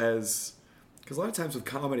do as? Because a lot of times with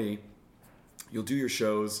comedy, you'll do your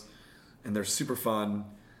shows, and they're super fun,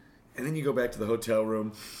 and then you go back to the hotel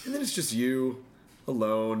room, and then it's just you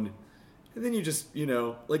alone, and then you just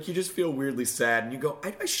you just feel weirdly sad, and you go,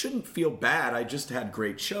 I shouldn't feel bad. I just had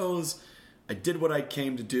great shows. I did what I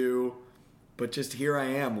came to do. But just here I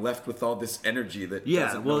am, left with all this energy that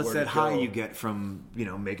doesn't know it's where that to high go. you get from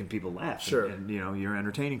making people laugh. Sure. And you're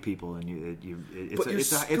entertaining people, and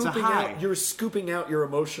It's a high. You're scooping out your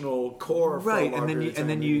emotional core, right? For a And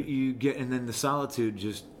then you get, and then the solitude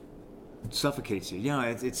just suffocates you.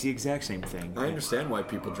 It's the exact same thing. I understand why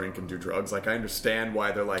people drink and do drugs. Like, I understand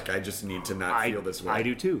why they're like, I just need to not feel this way. I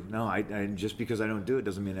do too. No, I just because I don't do it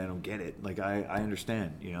doesn't mean I don't get it. Like, I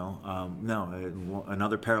understand.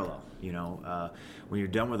 Another parallel. When you're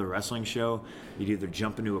done with a wrestling show, you'd either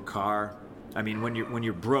jump into a car. I mean, when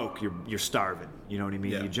you're broke, you're starving. You know what I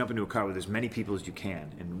mean? Yeah. You jump into a car with as many people as you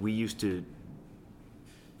can, and we used to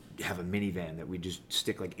have a minivan that we just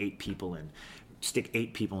stick like 8 people in. Stick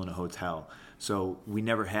 8 people in a hotel. So we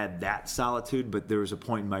never had that solitude, but there was a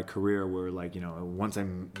point in my career where, like, once I,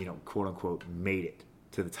 quote unquote, made it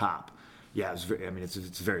to the top. Yeah, it was very, it's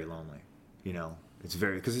very lonely. It's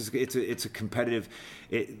very, because it's a competitive.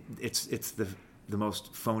 It's the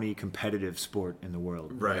most phony competitive sport in the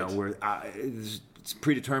world. Right. Where it's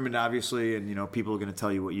predetermined, obviously, and people are going to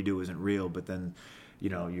tell you what you do isn't real, but then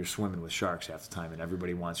you're swimming with sharks half the time, and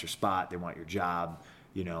everybody wants your spot. They want your job.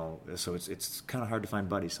 So it's kind of hard to find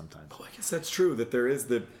buddies sometimes. Oh, I guess that's true. That there is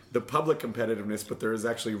the public competitiveness, but there is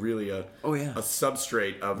actually really a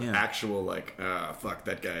substrate of actual fuck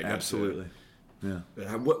that guy. Absolutely. Yeah.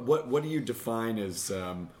 What do you define as?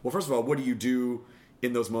 Well, first of all, what do you do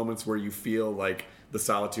in those moments where you feel like the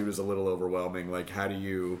solitude is a little overwhelming? Like, how do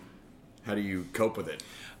you cope with it?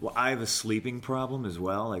 Well, I have a sleeping problem as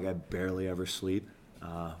well. Like, I barely ever sleep,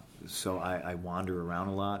 so I wander around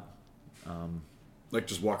a lot. Like,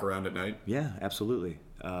 just walk around at night? Yeah, absolutely.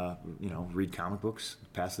 Read comic books,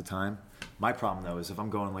 pass the time. My problem, though, is if I'm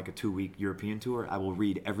going like a 2-week European tour, I will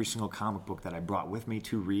read every single comic book that I brought with me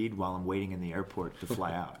to read while I'm waiting in the airport to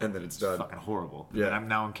fly out. And then it's done. Fucking horrible. Yeah.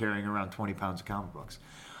 And I'm carrying around 20 pounds of comic books.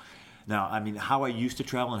 Now, how I used to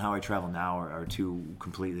travel and how I travel now are two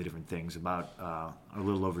completely different things. About a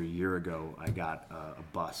little over a year ago, I got a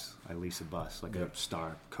bus. I leased a bus, like a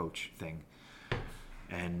Star Coach thing.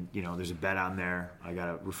 And, there's a bed on there. I got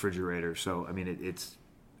a refrigerator. So, it's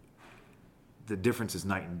the difference is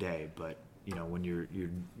night and day. But, when you're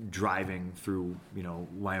driving through,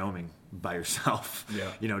 Wyoming by yourself,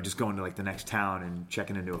 just going to like the next town and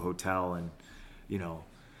checking into a hotel and,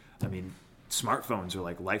 smartphones are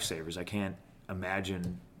like lifesavers. I can't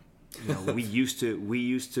imagine, we used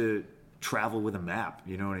to travel with a map.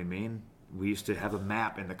 You know what I mean? We used to have a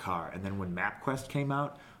map in the car. And then when MapQuest came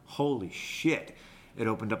out, holy shit. It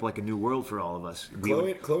opened up like a new world for all of us.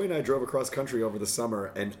 Chloe and I drove across country over the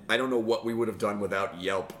summer, and I don't know what we would have done without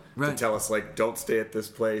Yelp to tell us, like, don't stay at this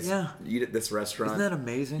place, eat at this restaurant. Isn't that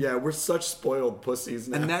amazing? Yeah, we're such spoiled pussies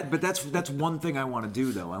now. And that's one thing I want to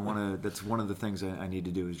do, though. That's one of the things I need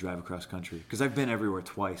to do is drive across country. Because I've been everywhere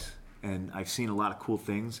twice, and I've seen a lot of cool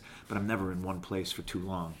things, but I'm never in one place for too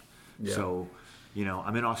long. Yeah. So...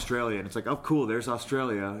 I'm in Australia, and it's like, oh, cool, there's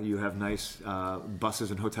Australia. You have nice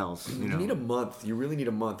buses and hotels. You need a month. You really need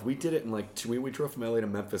a month. We did it in like we drove from LA to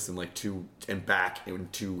Memphis in like 2 and back in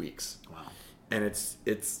 2 weeks. Wow. And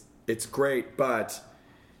it's great, but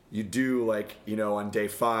you do on day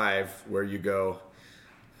 5 where you go,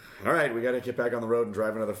 all right, we got to get back on the road and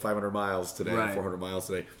drive another 500 miles today, 400 miles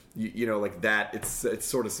today. Like that. It's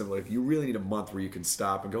sort of similar. You really need a month where you can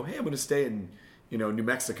stop and go, hey, I'm going to stay in New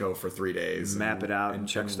Mexico for 3 days. Map it out and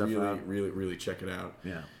check stuff really, out. Really check it out.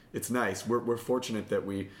 Yeah. It's nice. We're fortunate that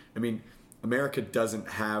America doesn't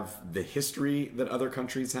have the history that other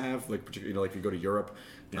countries have, like particularly, like if you go to Europe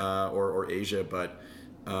or Asia, but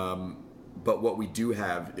what we do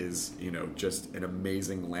have is, just an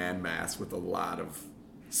amazing landmass with a lot of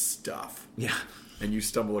stuff. Yeah. And you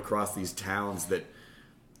stumble across these towns that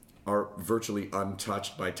are virtually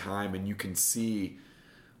untouched by time, and you can see,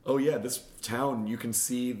 oh yeah, this town, you can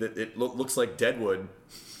see that it looks like Deadwood,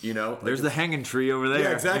 There's the hanging tree over there.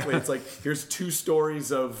 Yeah, exactly. It's like, here's 2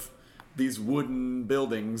 stories of these wooden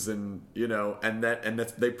buildings, and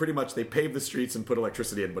that's they pave the streets and put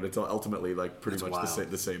electricity in, but it's ultimately like pretty much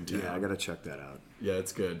the same town. Yeah, I gotta check that out. Yeah,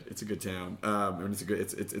 it's good. It's a good town. And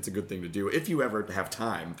it's a good thing to do if you ever have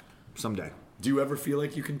time. Someday. Do you ever feel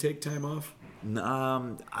like you can take time off?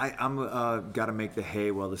 I'm gotta make the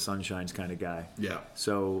hay while the sun shines kind of guy. Yeah.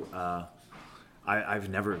 So I've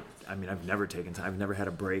never taken time. I've never had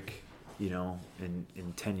a break,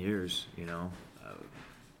 in 10 years.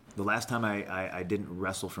 The last time I didn't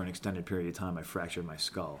wrestle for an extended period of time, I fractured my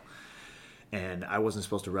skull, and I wasn't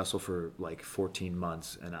supposed to wrestle for like 14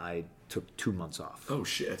 months, and I took 2 months off. Oh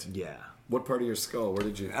shit. Yeah. What part of your skull? Where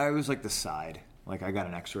did you? I was like the side. Like, I got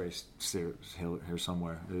an X-ray here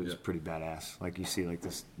somewhere. It was pretty badass. Like, you see, like,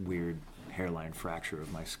 this weird hairline fracture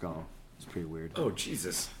of my skull. It's pretty weird. Oh,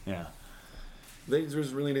 Jesus. Yeah.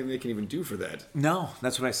 There's really nothing they can even do for that. No,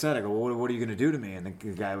 that's what I said. I go, well, what are you going to do to me? And the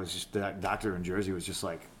guy was just, the doctor in Jersey was just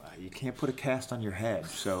like, you can't put a cast on your head,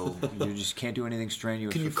 so you just can't do anything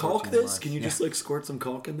strenuous. Can you caulk this? Can you just like squirt some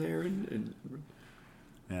caulk in there?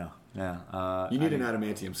 Yeah. You need an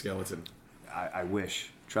adamantium skeleton. I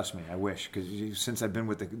wish. Trust me, I wish. Because since I've been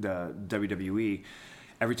with the WWE,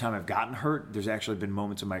 every time I've gotten hurt, there's actually been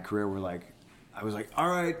moments in my career where like I was like, all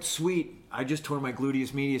right, sweet. I just tore my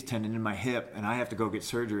gluteus medius tendon in my hip, and I have to go get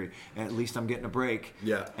surgery. At least I'm getting a break.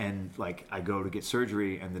 Yeah. And like I go to get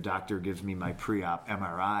surgery, and the doctor gives me my pre-op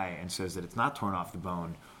MRI and says that it's not torn off the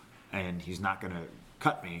bone, and he's not going to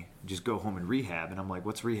cut me. Just go home and rehab. And I'm like,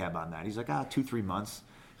 what's rehab on that? He's like, 2-3 months.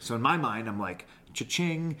 So in my mind, I'm like,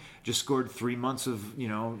 cha-ching, just scored 3 months of,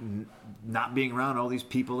 not being around all these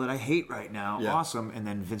people that I hate right now. Yeah. Awesome. And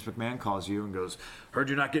then Vince McMahon calls you and goes, heard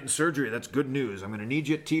you're not getting surgery. That's good news. I'm going to need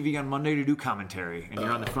you at TV on Monday to do commentary. And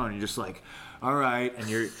you're on the phone and you're just like, all right. And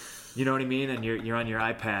you're, you know what I mean? And you're on your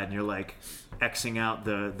iPad and you're like Xing out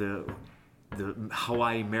the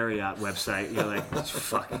Hawaii Marriott website. You're like,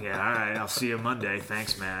 fuck yeah, all right, I'll see you Monday.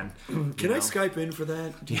 Thanks, man. Can I Skype in for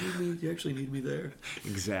that? Do you actually need me there?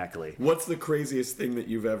 Exactly. What's the craziest thing that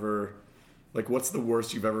you've ever, like, what's the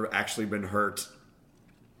worst you've ever actually been hurt,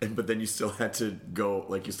 but then you still had to go,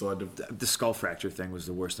 like, you still had to... The skull fracture thing was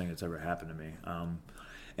the worst thing that's ever happened to me.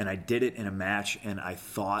 And I did it in a match, and I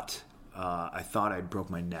thought I'd broke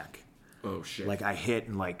my neck. Oh, shit. Like, I hit,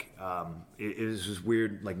 and, like, it was this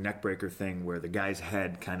weird, like, neck breaker thing where the guy's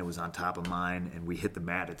head kind of was on top of mine, and we hit the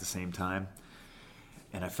mat at the same time.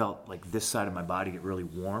 And I felt, like, this side of my body get really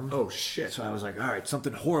warm. Oh, shit. So I was like, all right,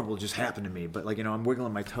 something horrible just happened to me. But, like, I'm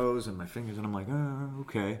wiggling my toes and my fingers, and I'm like, oh,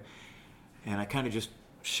 okay. And I kind of just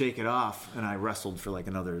shake it off, and I wrestled for, like,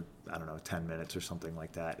 another, 10 minutes or something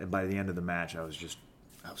like that. And by the end of the match, I was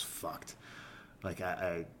fucked. Like,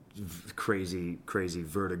 I crazy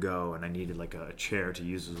vertigo, and I needed like a chair to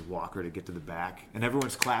use as a walker to get to the back, and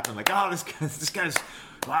everyone's clapping like, oh, this guy's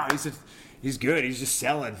wow, he's good, he's just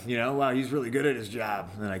selling, wow, he's really good at his job.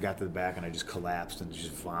 And then I got to the back and I just collapsed and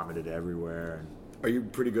just vomited everywhere. And are you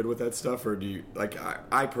pretty good with that stuff, or do you, like,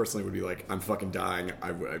 I personally would be like, I'm fucking dying,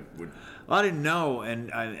 I would. Well, I didn't know,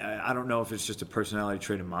 and I don't know if it's just a personality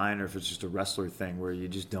trait of mine or if it's just a wrestler thing where you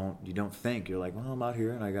just don't think. You're like, well, I'm out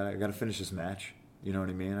here and I gotta finish this match. You know what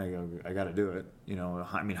I mean? I got to do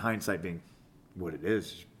it. Hindsight being what it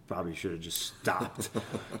is, probably should have just stopped.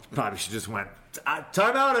 Probably should just went,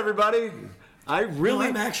 time out, everybody.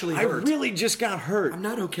 I'm actually hurt. I really just got hurt. I'm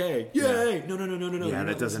not okay. Yay! No. Yeah,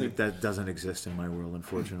 that doesn't exist in my world,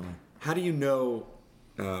 unfortunately. How do you know?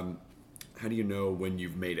 How do you know when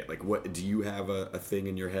you've made it? Like, what do you have a thing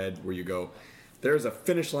in your head where you go, there's a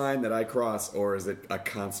finish line that I cross, or is it a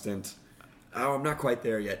constant? Oh, I'm not quite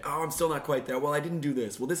there yet. Oh, I'm still not quite there. Well, I didn't do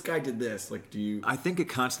this. Well, this guy did this. Like, do you? I think it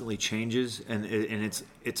constantly changes, and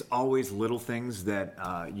it's always little things that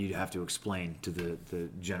you have to explain to the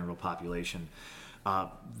general population. I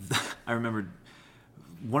remember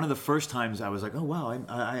one of the first times I was like, oh wow,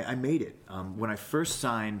 I made it. When I first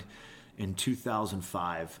signed in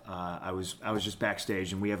 2005, I was just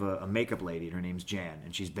backstage, and we have a makeup lady. Her name's Jan,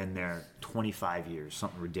 and she's been there 25 years,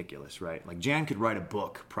 something ridiculous, right? Like, Jan could write a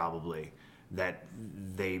book probably that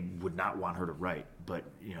they would not want her to write, but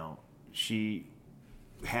she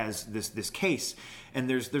has this case, and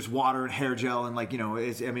there's water and hair gel, and like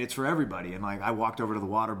it's for everybody. And like I walked over to the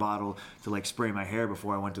water bottle to like spray my hair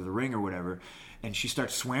before I went to the ring or whatever, and she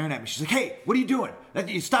starts swearing at me. She's like, "Hey, what are you doing?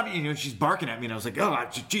 Stop!" She's barking at me, and I was like, "Oh,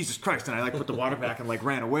 Jesus Christ!" And I like put the water back and like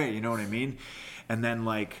ran away. You know what I mean? And then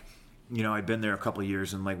like I'd been there a couple of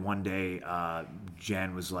years, and like one day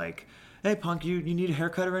Jan was like, "Hey, Punk, you need a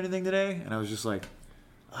haircut or anything today?" And I was just like,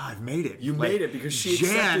 I've made it. You made it because she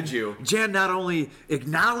accepted you. Jan not only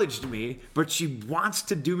acknowledged me, but she wants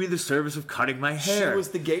to do me the service of cutting my hair. She was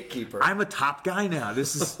the gatekeeper. I'm a top guy now.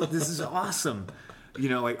 This is awesome.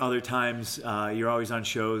 Like other times, you're always on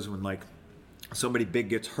shows when like somebody big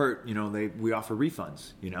gets hurt. We offer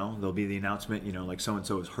refunds. There'll be the announcement. Like so and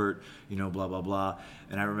so is hurt. Blah blah blah.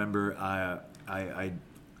 And I remember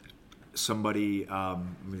somebody.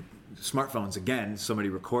 Smartphones again. Somebody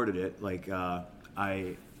recorded it. Like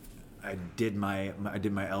I did my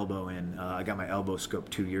elbow in. I got my elbow scoped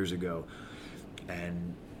 2 years ago,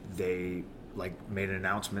 and they like made an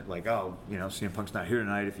announcement like, oh, CM Punk's not here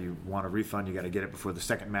tonight. If you want a refund, you got to get it before the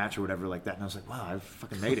second match or whatever like that. And I was like, wow, I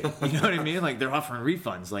fucking made it. You know what I mean? Like they're offering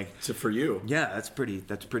refunds. Like so for you. Yeah, that's pretty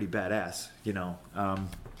badass.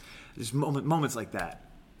 There's moments like that.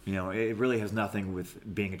 It really has nothing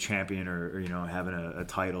with being a champion or having a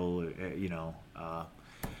title.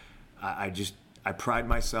 I pride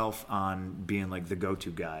myself on being like the go-to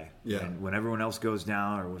guy. Yeah. And when everyone else goes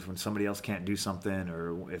down, or when somebody else can't do something,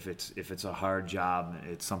 or if it's a hard job,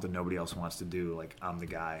 it's something nobody else wants to do, like I'm the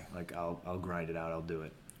guy. Like I'll grind it out. I'll do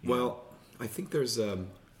it. Well, I think there's on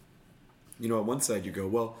one side you go,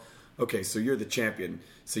 well, okay, so you're the champion,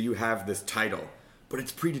 so you have this title, but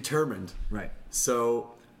it's predetermined. Right.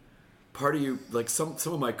 So part of you, like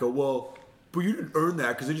someone might go, well, but you didn't earn that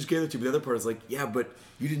because they just gave it to you. But the other part is like, yeah, but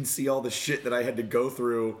you didn't see all the shit that I had to go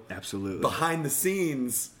through Absolutely. behind the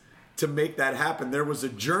scenes to make that happen. There was a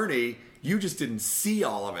journey. You just didn't see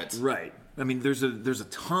all of it. Right. I mean, there's a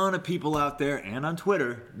ton of people out there and on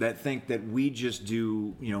Twitter that think that we just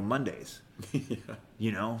do, Mondays.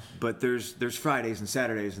 Yeah. But there's Fridays and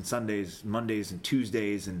Saturdays and Sundays, Mondays and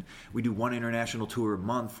Tuesdays, and we do one international tour a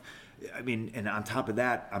month. I mean, and on top of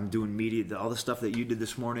that, I'm doing media, all the stuff that you did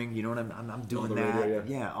this morning. You know what I'm doing that. Radio,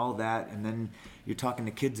 yeah, all that. And then you're talking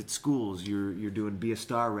to kids at schools. You're doing Be a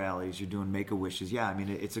Star rallies. You're doing Make-A-Wishes. Yeah, I mean,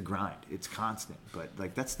 it's a grind. It's constant. But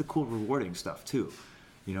like that's the cool, rewarding stuff too.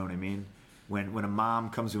 You know what I mean? When a mom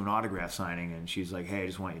comes to an autograph signing and she's like, "Hey, I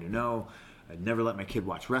just want you to know, I'd never let my kid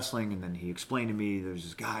watch wrestling," and then he explained to me there's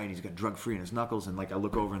this guy and he's got drug-free in his knuckles, and like I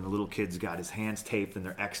look over and the little kid's got his hands taped and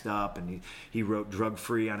they're X'd up and he wrote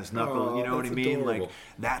drug-free on his knuckle. Oh, you know what I mean? adorable. Like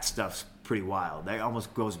that stuff's pretty wild. That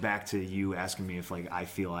almost goes back to you asking me if like I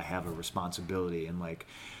feel I have a responsibility, and like,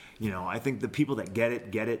 I think the people that get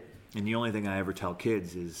it. And the only thing I ever tell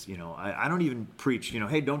kids is, I don't even preach,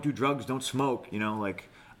 hey, don't do drugs, don't smoke, like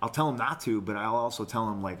I'll tell them not to, but I'll also tell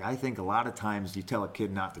them, like, I think a lot of times you tell a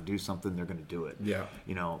kid not to do something, they're going to do it. Yeah.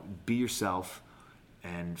 Be yourself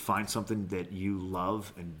and find something that you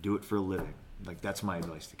love and do it for a living. Like, that's my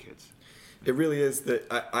advice to kids. It really is that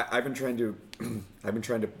I've been trying to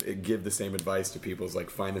give the same advice to people. Is like,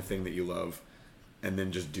 find the thing that you love and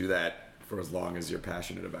then just do that for as long as you're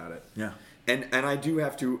passionate about it. Yeah. And I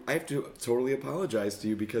have to totally apologize to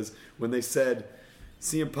you, because when they said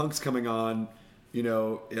CM Punk's coming on, I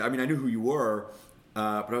mean, I knew who you were,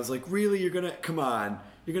 but I was like, really, you're gonna come on?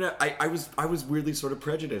 You're gonna? I was weirdly sort of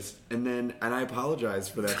prejudiced, and I apologize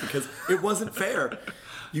for that because it wasn't fair.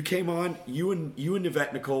 You came on, you and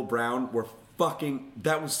Yvette Nicole Brown were fucking.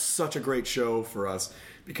 That was such a great show for us.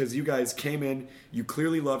 Because you guys came in, you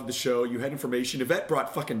clearly loved the show, you had information. Yvette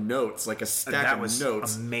brought fucking notes, like a stack of notes. That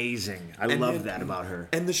was amazing. I love that about her.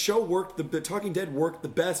 And the show worked, the Talking Dead worked the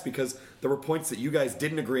best because there were points that you guys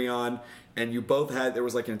didn't agree on, and you both there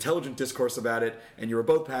was like an intelligent discourse about it, and you were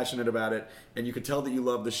both passionate about it, and you could tell that you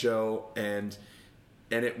loved the show, and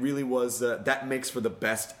it really was, that makes for the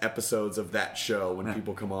best episodes of that show when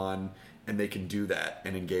people come on and they can do that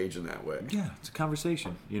and engage in that way. Yeah, it's a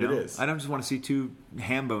conversation. It is. I don't just want to see two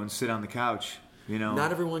ham bones sit on the couch.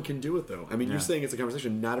 Not everyone can do it, though. I mean, Yeah. You're saying it's a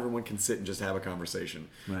conversation. Not everyone can sit and just have a conversation.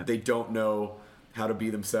 Right. They don't know how to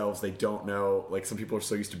be themselves. They don't know. Like, some people are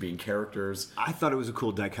so used to being characters. I thought it was a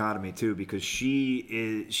cool dichotomy too, because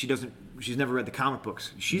she's never read the comic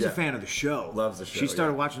books. She's a fan of the show. Loves the show, She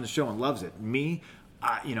started watching the show and loves it. Me,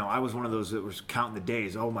 I was one of those that was counting the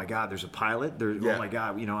days. Oh my God, there's a pilot. Oh my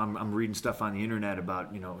God, I'm reading stuff on the internet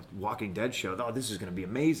about Walking Dead show. Oh, this is going to be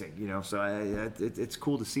amazing. So it's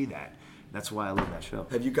cool to see that. That's why I love that show.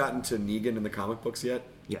 Have you gotten to Negan in the comic books yet?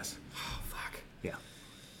 Yes. Oh, fuck. Yeah.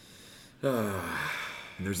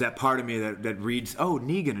 And there's that part of me that reads, oh,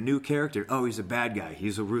 Negan, a new character. Oh, he's a bad guy.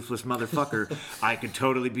 He's a ruthless motherfucker. I could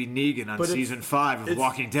totally be Negan on season 5 of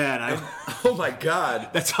Walking Dead. Oh my God.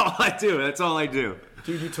 That's all I do.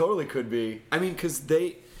 Dude, you totally could be. I mean, because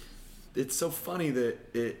it's so funny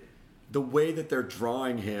that the way that they're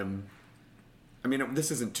drawing him. I mean, this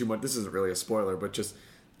isn't too much. This isn't really a spoiler, but just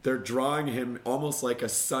they're drawing him almost like a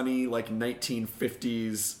sunny, like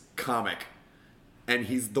 1950s comic, and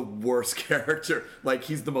he's the worst character. Like,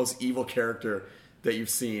 he's the most evil character that you've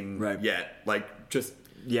seen yet. Like, just.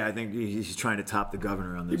 Yeah, I think he's trying to top the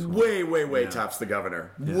governor on this one. Way tops the governor.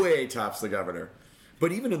 Yeah. Way tops the governor.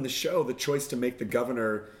 But even in the show, the choice to make the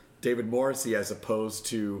governor David Morrissey as opposed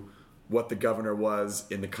to what the governor was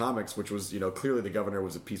in the comics, which was, clearly the governor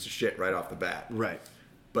was a piece of shit right off the bat. Right.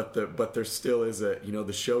 But there still is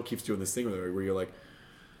the show keeps doing this thing where you're like,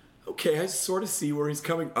 okay, I sort of see where he's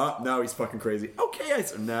coming up. No, he's fucking crazy. Okay,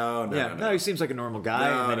 no. He seems like a normal guy,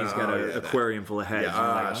 and then he's got an aquarium full of heads.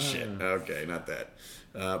 Yeah, shit. Okay, not that.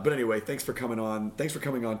 But anyway, thanks for coming on. Thanks for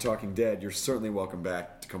coming on Talking Dead. You're certainly welcome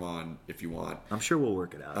back to come on if you want. I'm sure we'll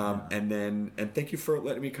work it out. And thank you for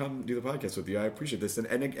letting me come do the podcast with you. I appreciate this.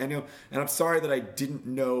 And I'm sorry that I didn't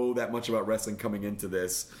know that much about wrestling coming into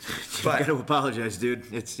this. But I got to apologize,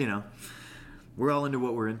 dude. It's we're all into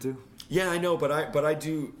what we're into. Yeah, I know, but I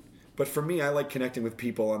do. But for me, I like connecting with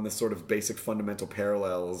people on the sort of basic fundamental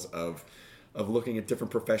parallels of of looking at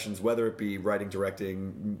different professions, whether it be writing,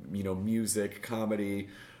 directing, music, comedy,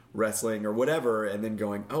 wrestling, or whatever, and then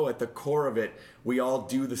going, oh, at the core of it, we all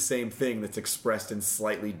do the same thing that's expressed in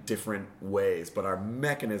slightly different ways, but our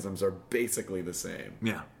mechanisms are basically the same.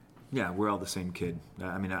 Yeah, we're all the same kid.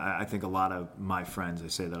 I mean, I think a lot of my friends, I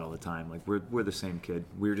say that all the time. Like, we're the same kid.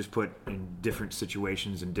 We were just put in different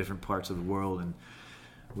situations in different parts of the world, and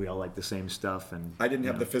we all like the same stuff. And I didn't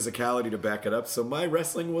have the physicality to back it up, so my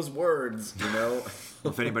wrestling was words,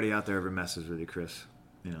 If anybody out there ever messes with you, Chris,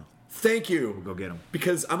 Thank you. We'll go get them.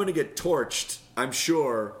 Because I'm going to get torched, I'm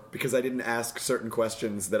sure, because I didn't ask certain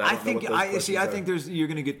questions that I don't know what those questions are. I think you're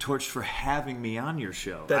going to get torched for having me on your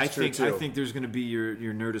show. That's true, too. I think there's going to be your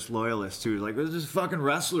Nerdist loyalists, too. Like, there's this fucking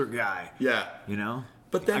wrestler guy. Yeah.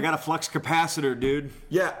 But then, I got a flux capacitor, dude.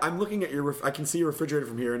 Yeah, I'm looking at your... I can see your refrigerator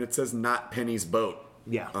from here, and it says Not Penny's Boat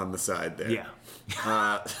on the side there. Yeah.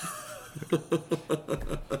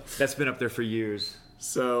 That's been up there for years.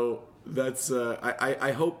 So... That's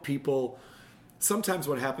I hope people. Sometimes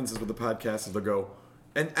what happens is with the podcast is they'll go,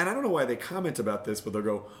 and I don't know why they comment about this, but they'll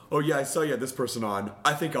go, oh yeah, I saw you had this person on,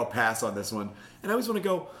 I think I'll pass on this one. And I always want to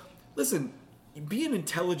go, listen, be an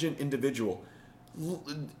intelligent individual,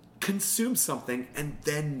 consume something and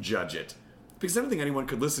then judge it, because I don't think anyone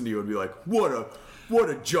could listen to you and be like, what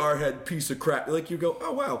a jarhead piece of crap. Like, you go,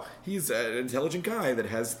 oh wow, he's an intelligent guy that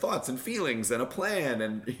has thoughts and feelings and a plan,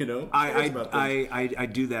 and I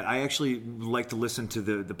do that. I actually like to listen to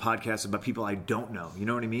the podcasts about people I don't know. You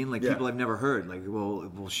know what I mean? Like people I've never heard. Like,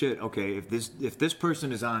 well, shit. Okay, if this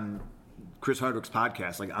person is on Chris Hardwick's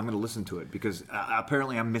podcast, like, I'm going to listen to it because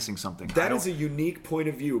apparently I'm missing something. That is a unique point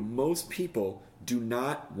of view. Most people do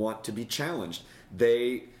not want to be challenged.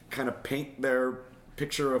 They kind of paint their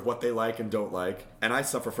picture of what they like and don't like, and I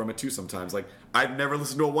suffer from it too sometimes. Like, I've never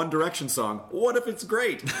listened to a One Direction song. What if it's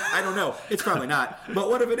great? I don't know. It's probably not, but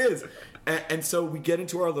what if it is? And so we get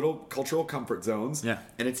into our little cultural comfort zones, and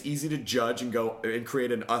it's easy to judge and go and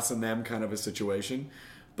create an us and them kind of a situation.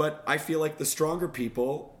 But I feel like the stronger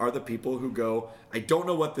people are the people who go, I don't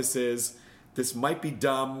know what this is. This might be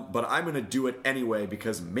dumb, but I'm going to do it anyway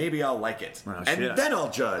because maybe I'll like it. Well, and then I'll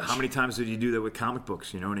judge. How many times did you do that with comic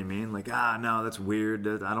books? You know what I mean? Like, no, that's weird.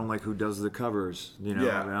 I don't like who does the covers. All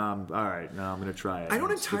right, no, I'm going to try it. I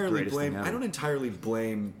don't entirely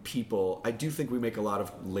blame people. I do think we make a lot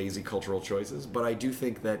of lazy cultural choices, but I do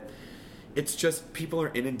think that it's just people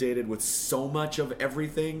are inundated with so much of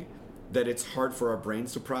everything that it's hard for our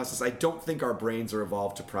brains to process. I don't think our brains are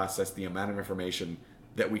evolved to process the amount of information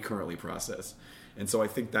that we currently process. And so I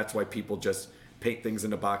think that's why people just paint things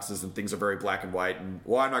into boxes and things are very black and white, and,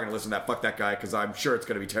 well, I'm not going to listen to that, fuck that guy, because I'm sure it's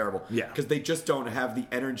going to be terrible. Yeah. Because they just don't have the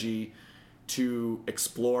energy to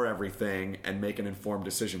explore everything and make an informed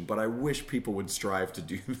decision. But I wish people would strive to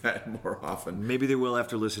do that more often. Maybe they will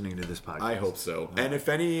after listening to this podcast. I hope so. Yeah. And if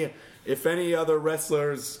any other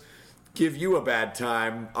wrestlers give you a bad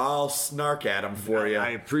time, I'll snark at them for you. I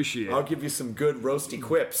appreciate it. I'll give you some good roasty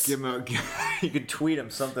quips. You can tweet them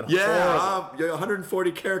something. Yeah,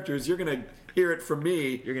 140 characters. You're gonna hear it from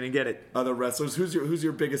me. You're gonna get it. Other wrestlers. Who's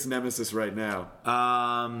your biggest nemesis right now?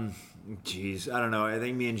 Geez, I don't know. I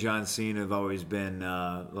think me and John Cena have always been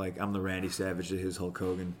like, I'm the Randy Savage to his Hulk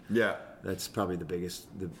Hogan. Yeah, that's probably the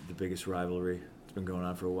biggest rivalry. It's been going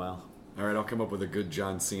on for a while. All right, I'll come up with a good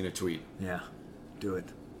John Cena tweet. Yeah, do it.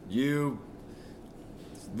 You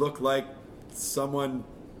look like someone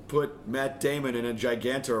put Matt Damon in a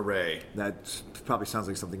Gigantorray. That probably sounds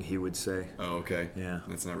like something he would say. Oh, okay. Yeah.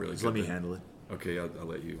 That's not really good. Let me handle it. Okay, I'll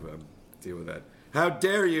let you deal with that. How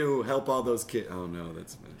dare you help all those kids? Oh, no,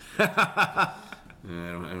 that's... I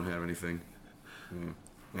don't have anything.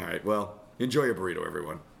 All right, well, enjoy your burrito,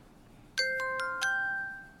 everyone.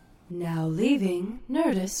 Now leaving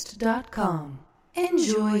Nerdist.com.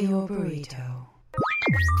 Enjoy your burrito.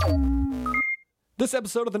 This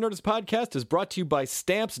episode of the Nerdist Podcast is brought to you by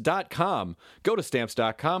Stamps.com. Go to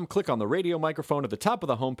Stamps.com, click on the radio microphone at the top of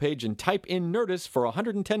the homepage, and type in Nerdist for a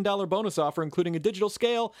 $110 bonus offer, including a digital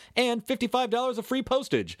scale and $55 of free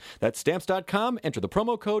postage. That's Stamps.com. Enter the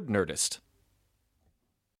promo code NERDIST.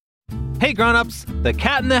 Hey grown-ups, the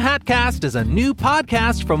Cat in the Hat Cast is a new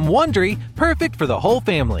podcast from Wondery, perfect for the whole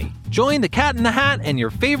family. Join the Cat in the Hat and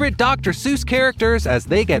your favorite Dr. Seuss characters as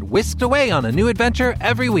they get whisked away on a new adventure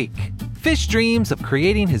every week. Fish dreams of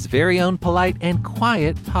creating his very own polite and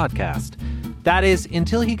quiet podcast. That is,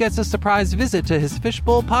 until he gets a surprise visit to his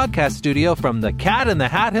Fishbowl podcast studio from the Cat in the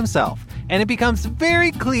Hat himself, and it becomes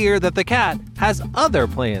very clear that the cat has other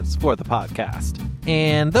plans for the podcast.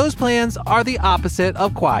 And those plans are the opposite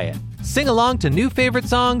of quiet. Sing along to new favorite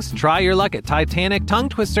songs, try your luck at Titanic tongue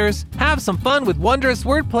twisters, have some fun with wondrous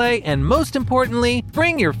wordplay, and most importantly,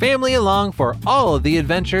 bring your family along for all of the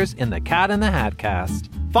adventures in the Cat in the Hat Cast.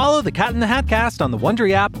 Follow the Cat in the Hat Cast on the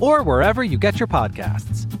Wondery app or wherever you get your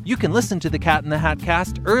podcasts. You can listen to the Cat in the Hat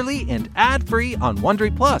Cast early and ad-free on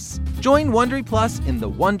Wondery Plus. Join Wondery Plus in the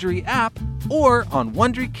Wondery app or on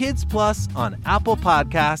Wondery Kids Plus on Apple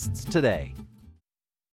Podcasts today.